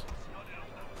flanks.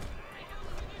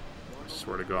 I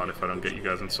swear to God, if I don't get you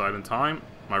guys inside in time,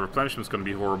 my replenishment's going to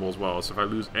be horrible as well. So if I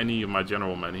lose any of my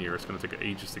general men here, it's going to take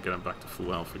ages to get them back to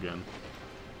full health again.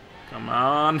 Come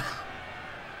on!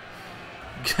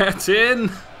 Get in!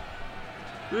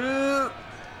 Our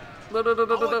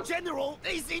general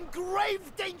is in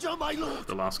grave danger, my lord.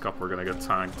 The last couple are going to get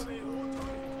tanked.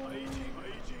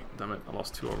 Damn it, I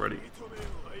lost 2 already.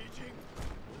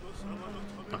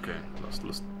 Okay,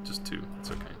 lost just 2.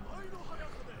 It's okay.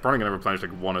 Probably going to replenish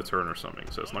like 1 a turn or something,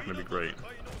 so it's not going to be great.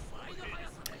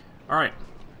 Alright.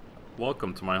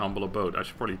 Welcome to my humble abode. I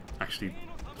should probably actually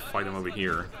fight them over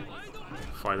here.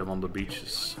 Fight them on the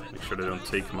beaches. Make sure they don't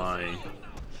take my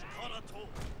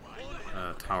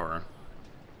tower.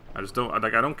 I just don't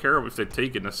like. I don't care if they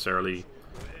take it necessarily.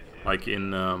 Like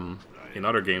in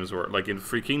other games where, like in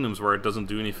Free Kingdoms, where it doesn't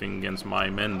do anything against my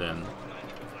men. Then,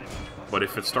 but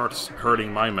if it starts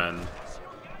hurting my men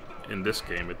in this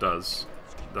game, it does.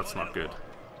 That's not good.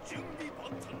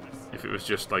 If it was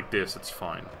just like this, it's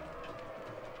fine.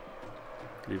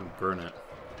 Could even burn it.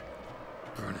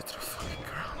 Burn it to the fucking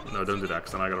ground. No, don't do that,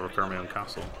 because then I gotta repair my own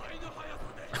castle.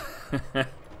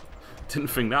 Didn't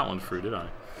think that one through, did I?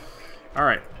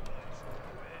 Alright.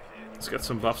 Let's get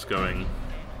some buffs going.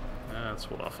 Let's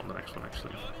hold off on the next one,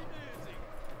 actually.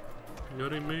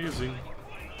 You're amazing.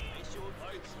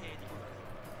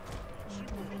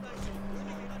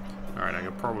 Alright, I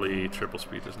can probably triple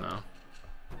speed this now.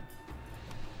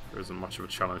 There isn't much of a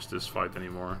challenge to this fight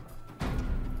anymore.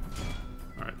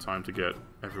 Alright, time to get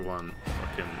everyone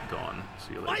fucking gone.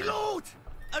 See you later. My lord!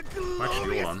 A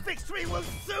glorious victory will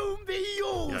soon be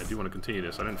yours! Yeah, I do want to continue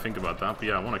this. I didn't think about that, but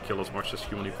yeah, I want to kill as much as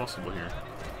humanly possible here.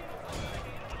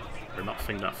 I did not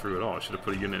think that through at all. I should have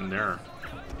put a unit in there.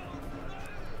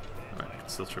 Alright, I can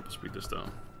still triple speed this though.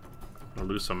 I'm gonna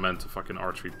lose some men to fucking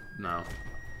archery now.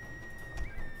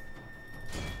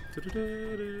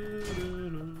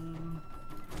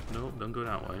 No, don't go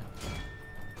that way.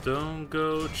 Don't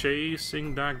go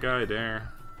chasing that guy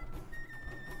there.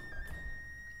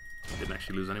 Didn't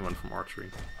actually lose anyone from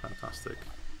archery. Fantastic.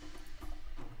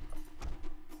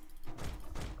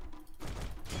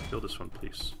 Kill this one,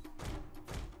 please.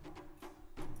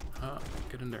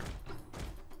 Get in there.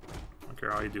 I don't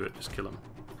care how you do it, just kill him.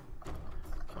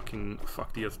 Fucking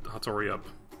fuck the Hattori up.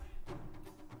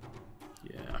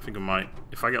 Yeah, I think I might.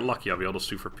 If I get lucky, I'll be able to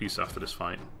sue for peace after this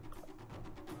fight.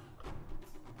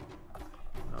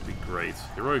 That'd be great.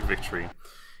 Heroic victory.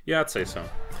 Yeah, I'd say so.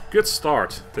 Good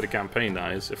start to the campaign,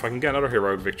 guys. If I can get another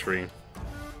heroic victory.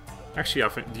 Actually, I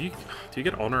think. Do you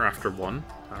get honor after 1?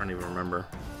 I don't even remember.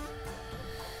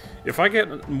 If I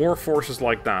get more forces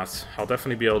like that, I'll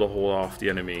definitely be able to hold off the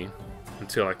enemy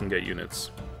until I can get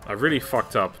units. I really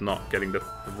fucked up not getting the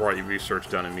right research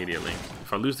done immediately.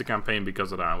 If I lose the campaign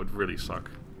because of that, it would really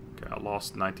suck. Okay, I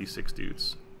lost 96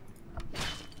 dudes.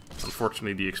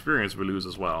 Unfortunately, the experience we lose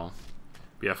as well.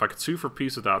 But yeah, if I could sue for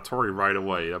peace with that Tori right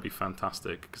away, that'd be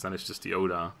fantastic. Because then it's just the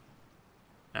Oda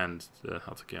and the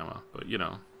Hatakeyama. But, you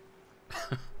know.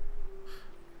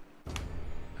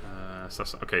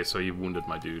 Okay, so you wounded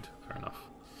my dude. Fair enough.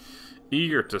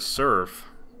 Eager to serve.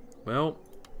 Well,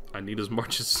 I need as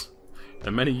much as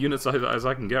many units as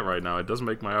I can get right now. It does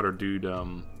make my other dude a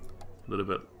little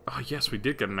bit. Oh yes, we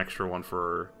did get an extra one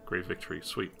for Great Victory.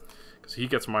 Sweet, because he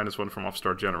gets -1 from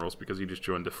Upstart Generals because he just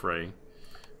joined the fray.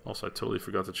 Also, I totally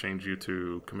forgot to change you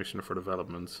to Commissioner for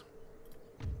Development,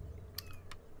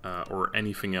 or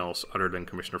anything else other than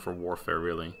Commissioner for Warfare,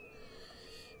 really.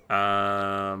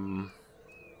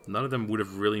 None of them would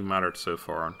have really mattered so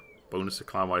far. Bonus to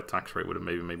clan-wide tax rate would have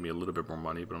maybe made me a little bit more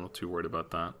money, but I'm not too worried about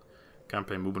that.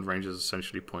 Campaign movement range is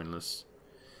essentially pointless.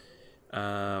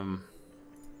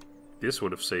 This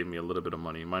would have saved me a little bit of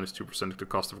money. -2% of the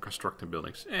cost of constructing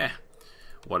buildings.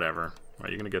 Whatever. Right,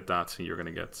 you're going to get that, and you're going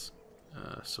to get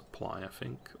supply, I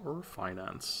think, or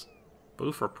finance.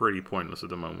 Both are pretty pointless at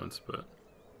the moment, but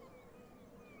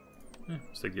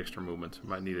let's take the extra movement.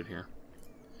 Might need it here.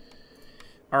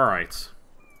 Alright.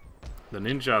 The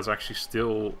ninja is actually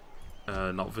still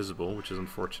not visible, which is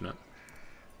unfortunate.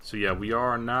 So yeah, we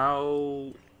are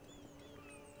now...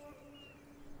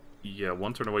 Yeah,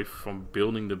 1 turn away from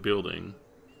building the building.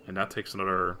 And that takes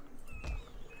another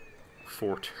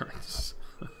 4 turns.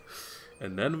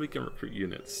 And then we can recruit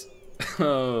units.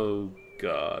 Oh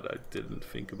god, I didn't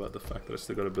think about the fact that I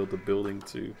still gotta build the building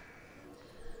too.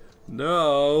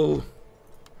 No!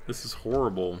 This is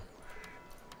horrible.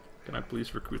 Can I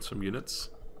please recruit some units?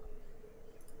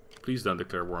 Please don't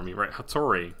declare war on me. Right,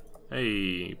 Hattori.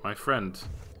 Hey, my friend.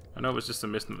 I know it was just a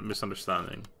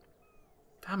misunderstanding.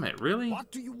 Damn it, really?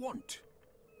 What do you want?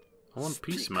 I want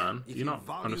peace, man. Do you not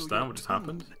understand what just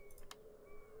happened?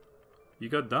 You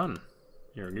got done.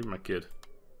 Here, give me my kid.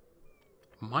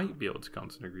 Might be able to come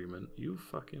to an agreement. You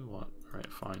fucking what?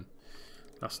 Alright, fine.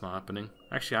 That's not happening.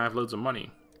 Actually, I have loads of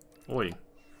money. Oi.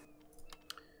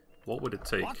 What would it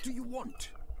take? What do you want?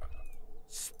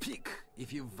 Speak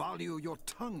if you value your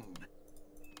tongue.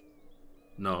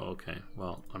 No, okay.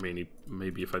 Well, I mean,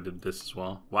 maybe if I did this as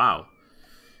well. Wow.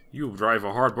 You drive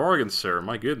a hard bargain, sir.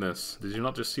 My goodness. Did you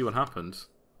not just see what happened?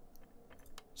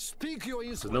 Speak your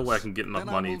insolence. There's no way I can get enough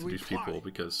money to these people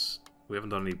because we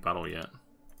haven't done any battle yet.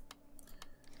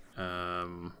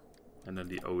 And then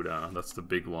the Oda. That's the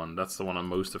big one. That's the one I'm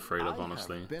most afraid of,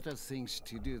 honestly. Have better things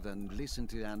to do than listen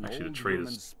to an Actually, old the trade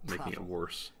woman's is making it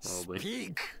worse, probably.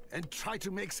 Speak and try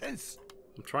to make sense.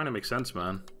 I'm trying to make sense,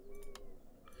 man.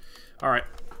 Alright,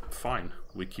 fine.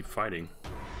 We keep fighting.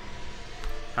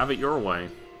 Have it your way.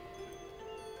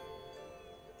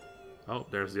 Oh,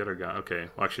 there's the other guy. Okay,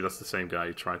 well, actually, that's the same guy.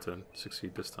 He tried to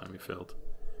succeed this time. He failed.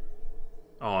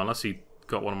 Oh, unless he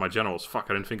got one of my generals. Fuck,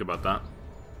 I didn't think about that.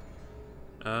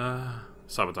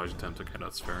 Sabotage attempt. Okay,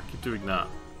 that's fair. Keep doing that.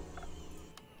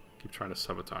 Keep trying to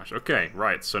sabotage. Okay,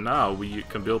 right. So now we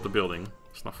can build the building.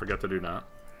 Let's not forget to do that.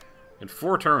 In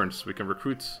 4 turns, we can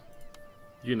recruit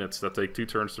units that take 2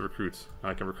 turns to recruit.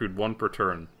 I can recruit 1 per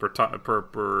turn.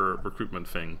 Per recruitment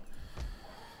thing.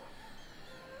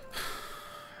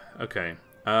 Okay.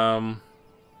 To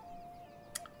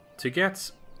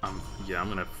get... yeah, I'm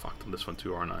gonna fuck on this one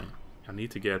too, aren't I? I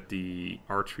need to get the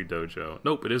archery dojo.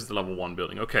 Nope, it is the level 1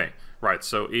 building. Okay, right,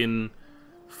 so in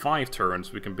 5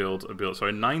 turns we can build a build. So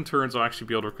in 9 turns I'll actually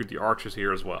be able to recruit the archers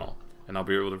here as well. And I'll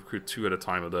be able to recruit 2 at a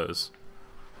time of those.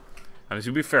 And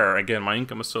to be fair, again, my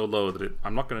income is so low that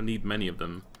I'm not going to need many of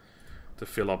them to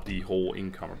fill up the whole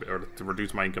income, or to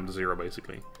reduce my income to 0,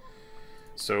 basically.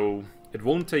 So it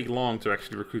won't take long to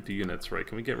actually recruit the units, right?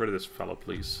 Can we get rid of this fella,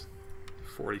 please?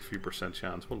 43%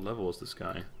 chance. What level is this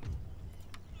guy?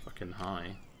 Fucking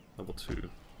high. Level 2.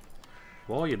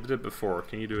 Well, you did it before.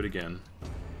 Can you do it again?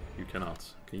 You cannot.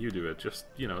 Can you do it? Just,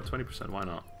 you know, 20%. Why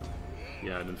not?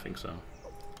 Yeah, I didn't think so.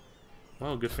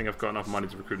 Well, good thing I've got enough money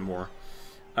to recruit more.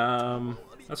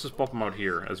 Let's just pop him out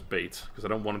here as bait, because I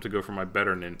don't want him to go for my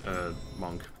better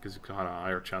monk, because he's got a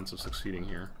higher chance of succeeding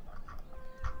here.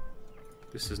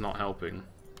 This is not helping.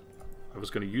 I was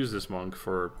going to use this monk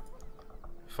for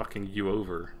fucking you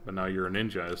over, but now you're a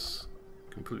ninja has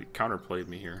completely counterplayed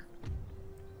me here.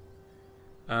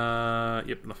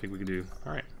 Yep, nothing we can do.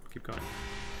 Alright, keep going.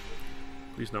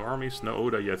 Please no armies, no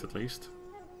Oda yet at least.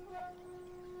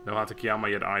 No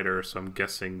Hatakeyama yet either, so I'm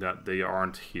guessing that they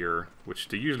aren't here, which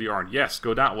they usually aren't. Yes,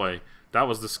 go that way. That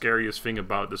was the scariest thing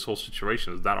about this whole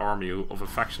situation, is that army of a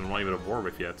faction I'm not even at war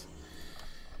with yet.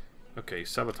 Okay,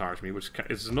 sabotage me, which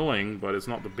is annoying, but it's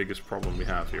not the biggest problem we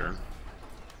have here.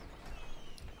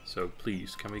 So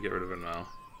please, can we get rid of him now?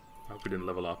 I hope he didn't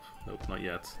level up. Nope, not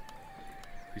yet.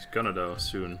 He's gonna though,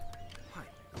 soon.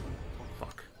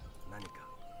 Fuck.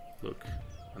 Look,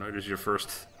 I know it is your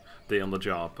first day on the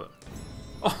job, but...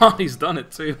 Oh, he's done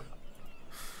it too!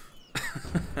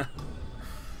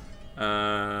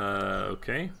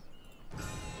 Okay.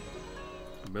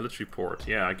 Military port.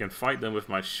 Yeah, I can fight them with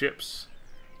my ships.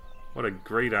 What a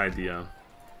great idea.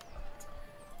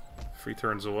 3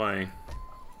 turns away.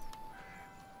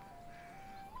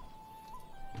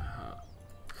 I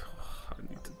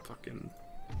need to fucking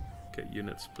get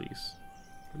units, please.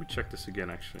 Let me check this again,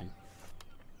 actually.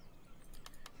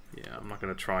 Yeah, I'm not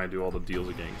gonna try and do all the deals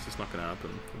again, because it's not gonna happen.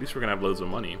 At least we're gonna have loads of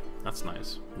money. That's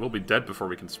nice. We'll be dead before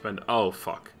we can spend... Oh,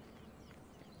 fuck.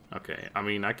 Okay, I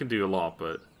mean, I can do a lot,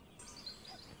 but...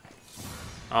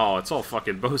 Oh, it's all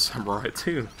fucking bow samurai,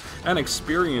 too. And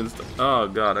experienced... Oh,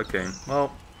 god, okay.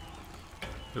 Well,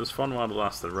 it was fun while it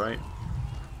lasted, right?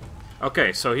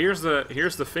 Okay, so here's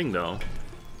the thing, though.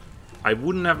 I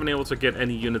wouldn't have been able to get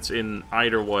any units in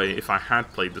either way if I had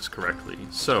played this correctly.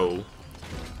 So...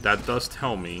 that does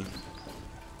tell me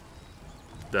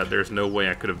that there's no way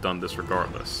I could have done this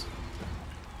regardless.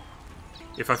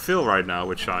 If I fail right now,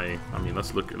 which I mean,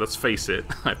 let's face it,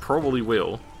 I probably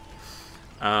will.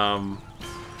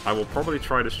 I will probably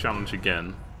try this challenge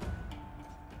again.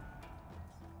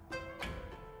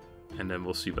 And then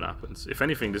we'll see what happens. If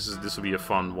anything, this will be a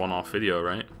fun one-off video,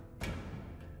 right?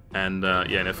 And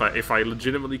yeah, and if I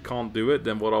legitimately can't do it,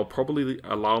 then what I'll probably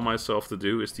allow myself to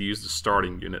do is to use the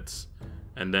starting units.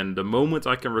 And then the moment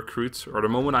I can recruit, or the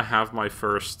moment I have my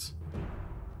first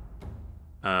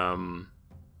Naginata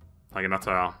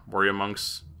warrior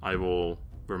monks, I will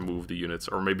remove the units.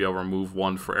 Or maybe I'll remove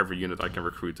one for every unit I can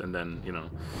recruit, and then, you know,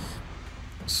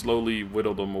 slowly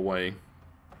whittle them away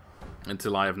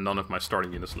until I have none of my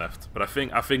starting units left. But I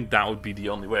think that would be the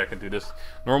only way I can do this.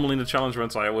 Normally in the challenge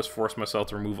runs I always force myself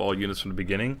to remove all units from the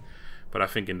beginning, but I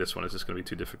think in this one it's just going to be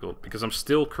too difficult, because I'm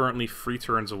still currently 3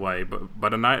 turns away, but by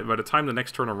the time the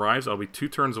next turn arrives, I'll be 2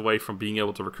 turns away from being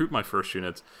able to recruit my first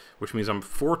unit, which means I'm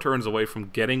 4 turns away from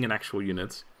getting an actual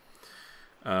unit.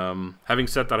 Having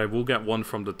said that, I will get one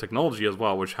from the technology as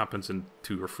well, which happens in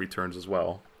 2 or 3 turns as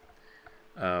well.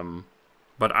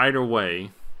 But either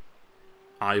way,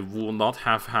 I will not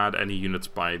have had any units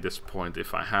by this point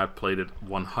if I had played it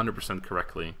 100%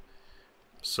 correctly.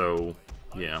 So,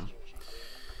 yeah.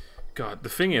 God, the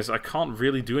thing is, I can't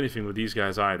really do anything with these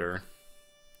guys either.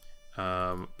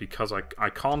 Because I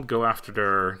can't go after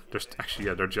their... Actually,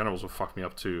 yeah, their generals will fuck me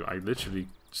up too. I literally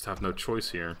just have no choice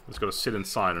here. I just gotta sit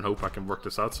inside and hope I can work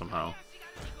this out somehow.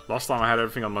 Last time I had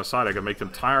everything on my side, I could make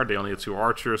them tired. They only had 2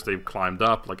 archers, they climbed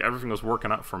up, like everything was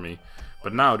working out for me.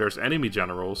 But now there's enemy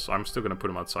generals, so I'm still gonna put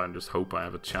them outside and just hope I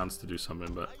have a chance to do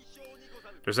something, but...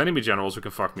 There's enemy generals who can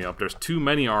fuck me up. There's too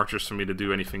many archers for me to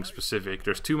do anything specific.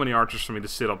 There's too many archers for me to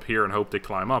sit up here and hope they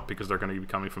climb up, because they're gonna be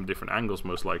coming from different angles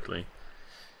most likely.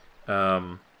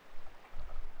 So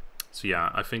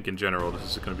yeah, I think in general this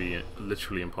is gonna be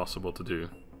literally impossible to do.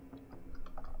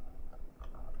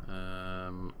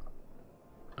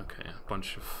 Okay, a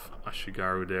bunch of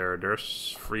Ashigaru there.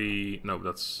 There's 3... No,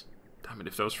 that's... Damn it,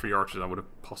 if those 3 archers, I would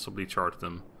have possibly charged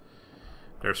them.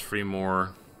 There's 3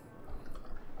 more.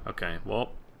 Okay,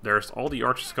 well, there's all the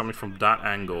archers coming from that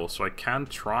angle, so I can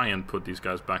try and put these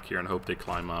guys back here and hope they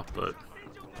climb up, but...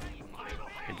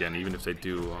 Again, even if they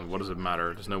do, what does it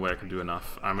matter? There's no way I can do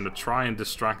enough. I'm gonna try and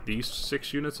distract these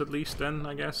 6 units at least then,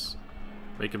 I guess.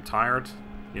 Make them tired.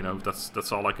 You know, if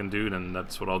that's all I can do, then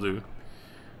that's what I'll do.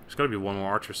 There's gotta be 1 more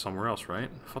archer somewhere else, right?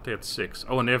 I thought they had 6.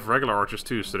 Oh, and they have regular archers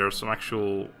too, so there's some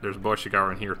actual... There's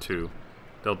Boshigaru in here too.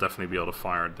 They'll definitely be able to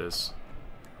fire at this.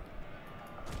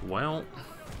 Well...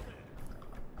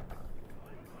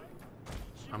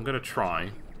 I'm gonna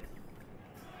try.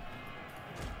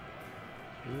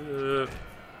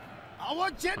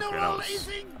 Our general is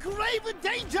in grave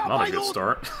danger, my lord. Not a good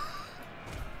start.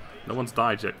 No one's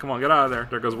died yet. Come on, get out of there.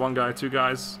 There goes 1 guy, 2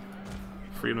 guys.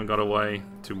 3 of them got away.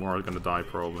 2 more are gonna die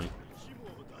probably.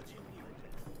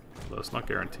 Although it's not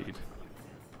guaranteed.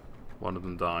 1 of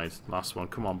them died. Last one.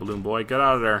 Come on, balloon boy, get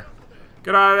out of there.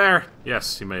 Get out of there!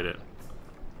 Yes, he made it.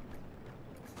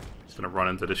 He's gonna run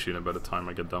into this unit by the time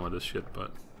I get done with this shit,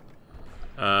 but...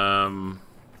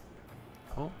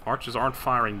 Well, archers aren't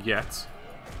firing yet.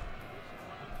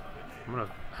 I'm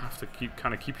gonna have to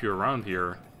keep you around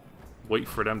here. Wait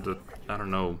for them to... I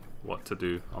don't know what to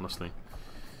do, honestly.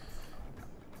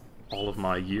 All of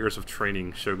my years of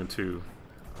training Shogun 2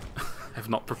 have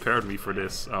not prepared me for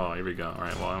this. Oh, here we go.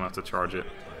 Alright, well, I'm gonna have to charge it.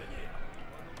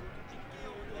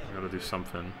 I gotta do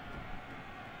something.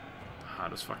 Ah,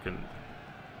 this fucking...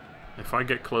 If I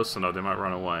get close enough, they might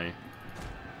run away.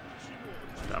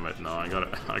 Damn it, no, I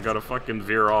gotta fucking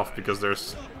veer off because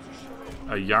there's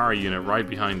a Yara unit right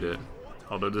behind it.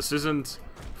 Although this isn't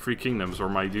 3 Kingdoms where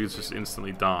my dudes just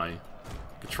instantly die.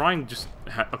 I could try and just...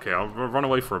 okay, I'll run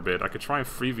away for a bit. I could try and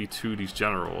 3v2 these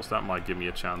generals. That might give me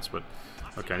a chance, but...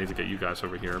 Okay, I need to get you guys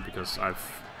over here because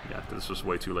I've... Yeah, this was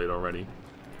way too late already.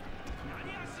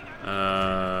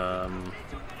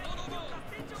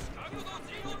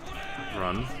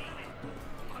 Run.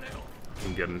 I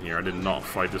can get in here. I did not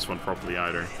fight this one properly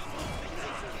either.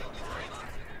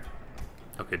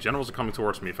 Okay, generals are coming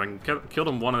towards me. If I can kill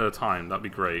them 1 at a time, that'd be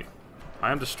great.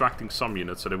 I am distracting some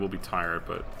units, so they will be tired,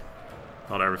 but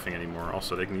not everything anymore.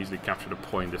 Also, they can easily capture the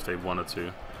point if they wanted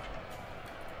to.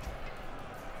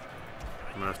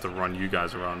 I'm gonna have to run you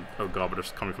guys around. Oh god, but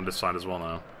they're coming from this side as well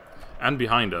now. And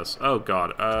behind us. Oh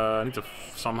god, I need to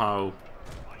somehow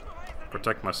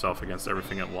protect myself against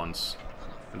everything at once.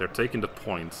 And they're taking the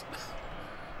point.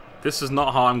 This is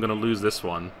not how I'm gonna lose this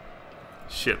one.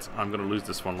 Shit, I'm gonna lose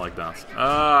this one like that.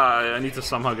 I need to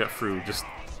somehow get through. Just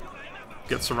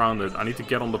get surrounded. I need to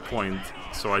get on the point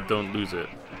so I don't lose it.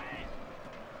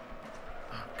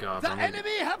 Oh god. The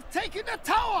enemy have taken the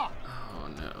tower! Oh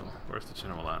no. Where's the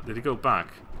general at? Did he go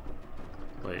back?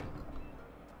 Wait.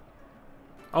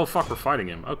 Oh fuck, we're fighting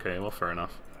him. Okay, well fair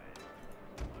enough.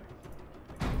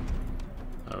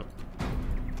 Oh.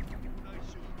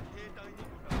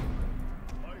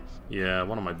 Yeah,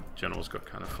 one of my generals got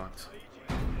kind of fucked.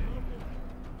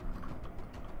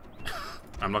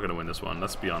 I'm not going to win this one,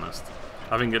 let's be honest.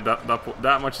 I think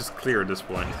that much is clear at this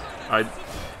point.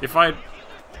 If I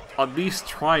at least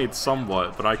tried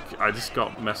somewhat, but I just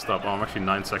got messed up. Oh, I'm actually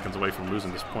 9 seconds away from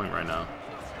losing this point right now.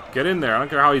 Get in there, I don't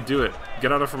care how you do it.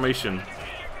 Get out of formation.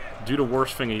 Do the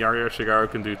worst thing a Yari Shigaru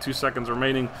can do. 2 seconds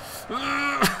remaining.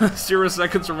 0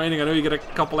 seconds remaining. I know you get a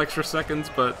couple extra seconds,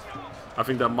 but I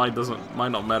think that might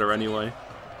not matter anyway.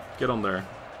 Get on there.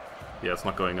 Yeah, it's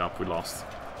not going up. We lost.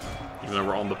 Even though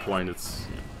we're on the point, it's...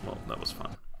 Yeah, well, that was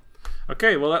fun.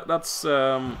 Okay, well, that's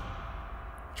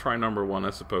try number 1,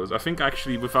 I suppose. I think,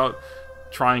 actually, without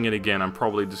trying it again, I'm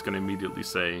probably just going to immediately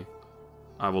say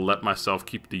I will let myself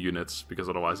keep the units, because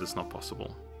otherwise it's not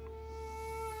possible.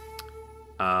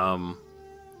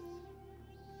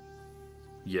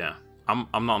 Yeah, I'm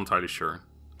not entirely sure.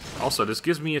 Also, this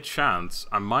gives me a chance.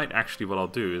 I might actually, what I'll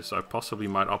do is I possibly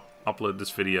might upload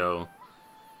this video.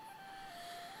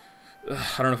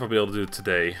 I don't know if I'll be able to do it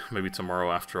today, maybe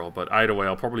tomorrow after all, but either way,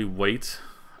 I'll probably wait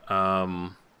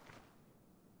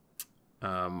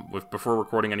before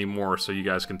recording any more, so you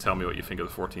guys can tell me what you think of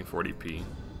the 1440p.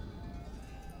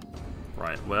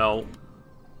 Right, well...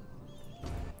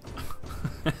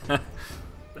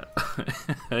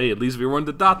 Hey, at least we weren't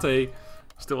the Date.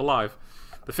 Still alive.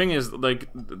 The thing is, like,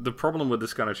 the problem with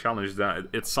this kind of challenge is that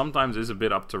it sometimes is a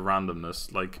bit up to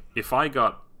randomness. Like, if I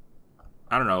got,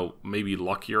 I don't know, maybe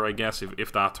luckier, I guess,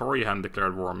 if the Hattori hadn't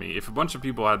declared war on me, if a bunch of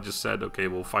people had just said, okay,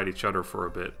 we'll fight each other for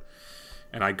a bit,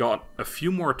 and I got a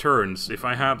few more turns, if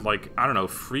I had, like, I don't know,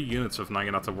 3 units of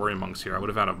Naginata warrior monks here, I would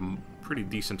have had a pretty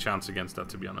decent chance against that,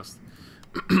 to be honest.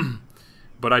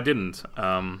 But I didn't.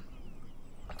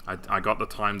 I got the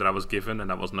time that I was given, and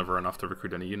that was never enough to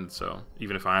recruit any units, so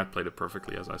even if I had played it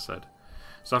perfectly, as I said.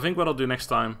 So I think what I'll do next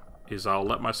time is I'll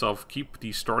let myself keep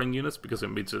these starting units, because it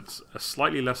means it's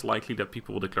slightly less likely that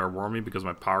people will declare war on me, because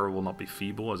my power will not be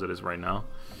feeble as it is right now.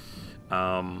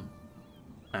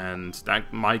 And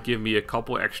that might give me a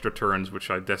couple extra turns, which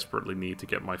I desperately need to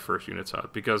get my first units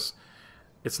out, because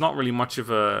it's not really much of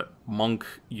a monk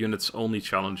units only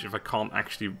challenge if I can't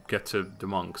actually get to the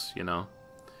monks, you know?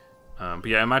 But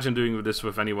yeah, imagine doing this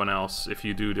with anyone else. If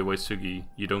you do the Uesugi,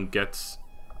 you don't get...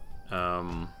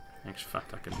 actually, in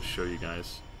fact, I can just show you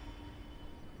guys.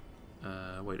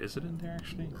 Wait, is it in there,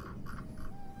 actually?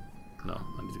 No,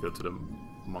 I need to go to the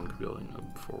monk building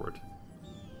forward.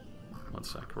 1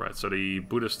 sec. Right, so the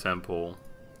Buddhist temple...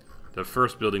 The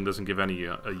first building doesn't give any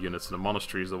units, and the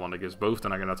monastery is the one that gives both the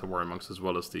Naginata warrior monks as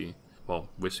well as the... Well,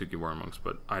 Uesugi warrior monks,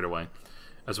 but either way.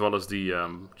 As well as the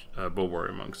Bo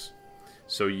warrior monks.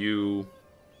 So you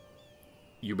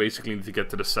basically need to get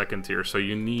to the second tier. So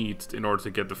you need, in order to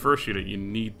get the first unit, you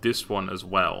need this one as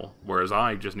well. Whereas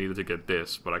I just needed to get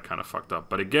this, but I kind of fucked up.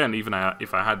 But again, even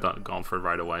if I had gone for it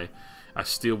right away, I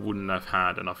still wouldn't have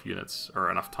had enough units or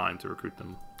enough time to recruit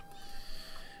them.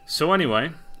 So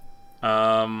anyway,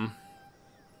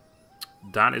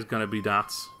 that is going to be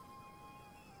that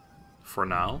for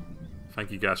now. Thank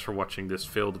you guys for watching this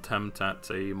failed attempt at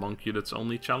a monk units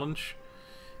only challenge.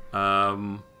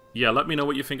 Yeah, let me know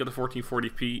what you think of the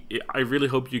 1440p. I really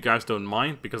hope you guys don't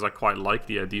mind, because I quite like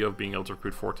the idea of being able to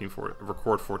record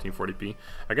 1440p.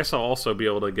 I guess I'll also be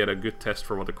able to get a good test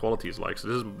for what the quality is like. So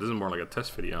this is more like a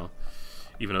test video,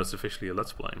 even though it's officially a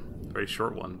Let's Play. Very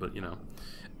short one, but you know.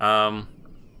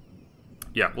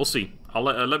 Yeah, we'll see. I'll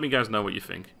let me guys know what you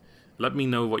think. Let me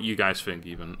know what you guys think,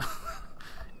 even.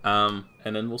 And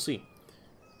then we'll see.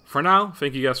 For now,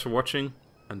 thank you guys for watching.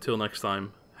 Until next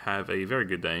time, have a very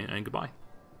good day, and goodbye.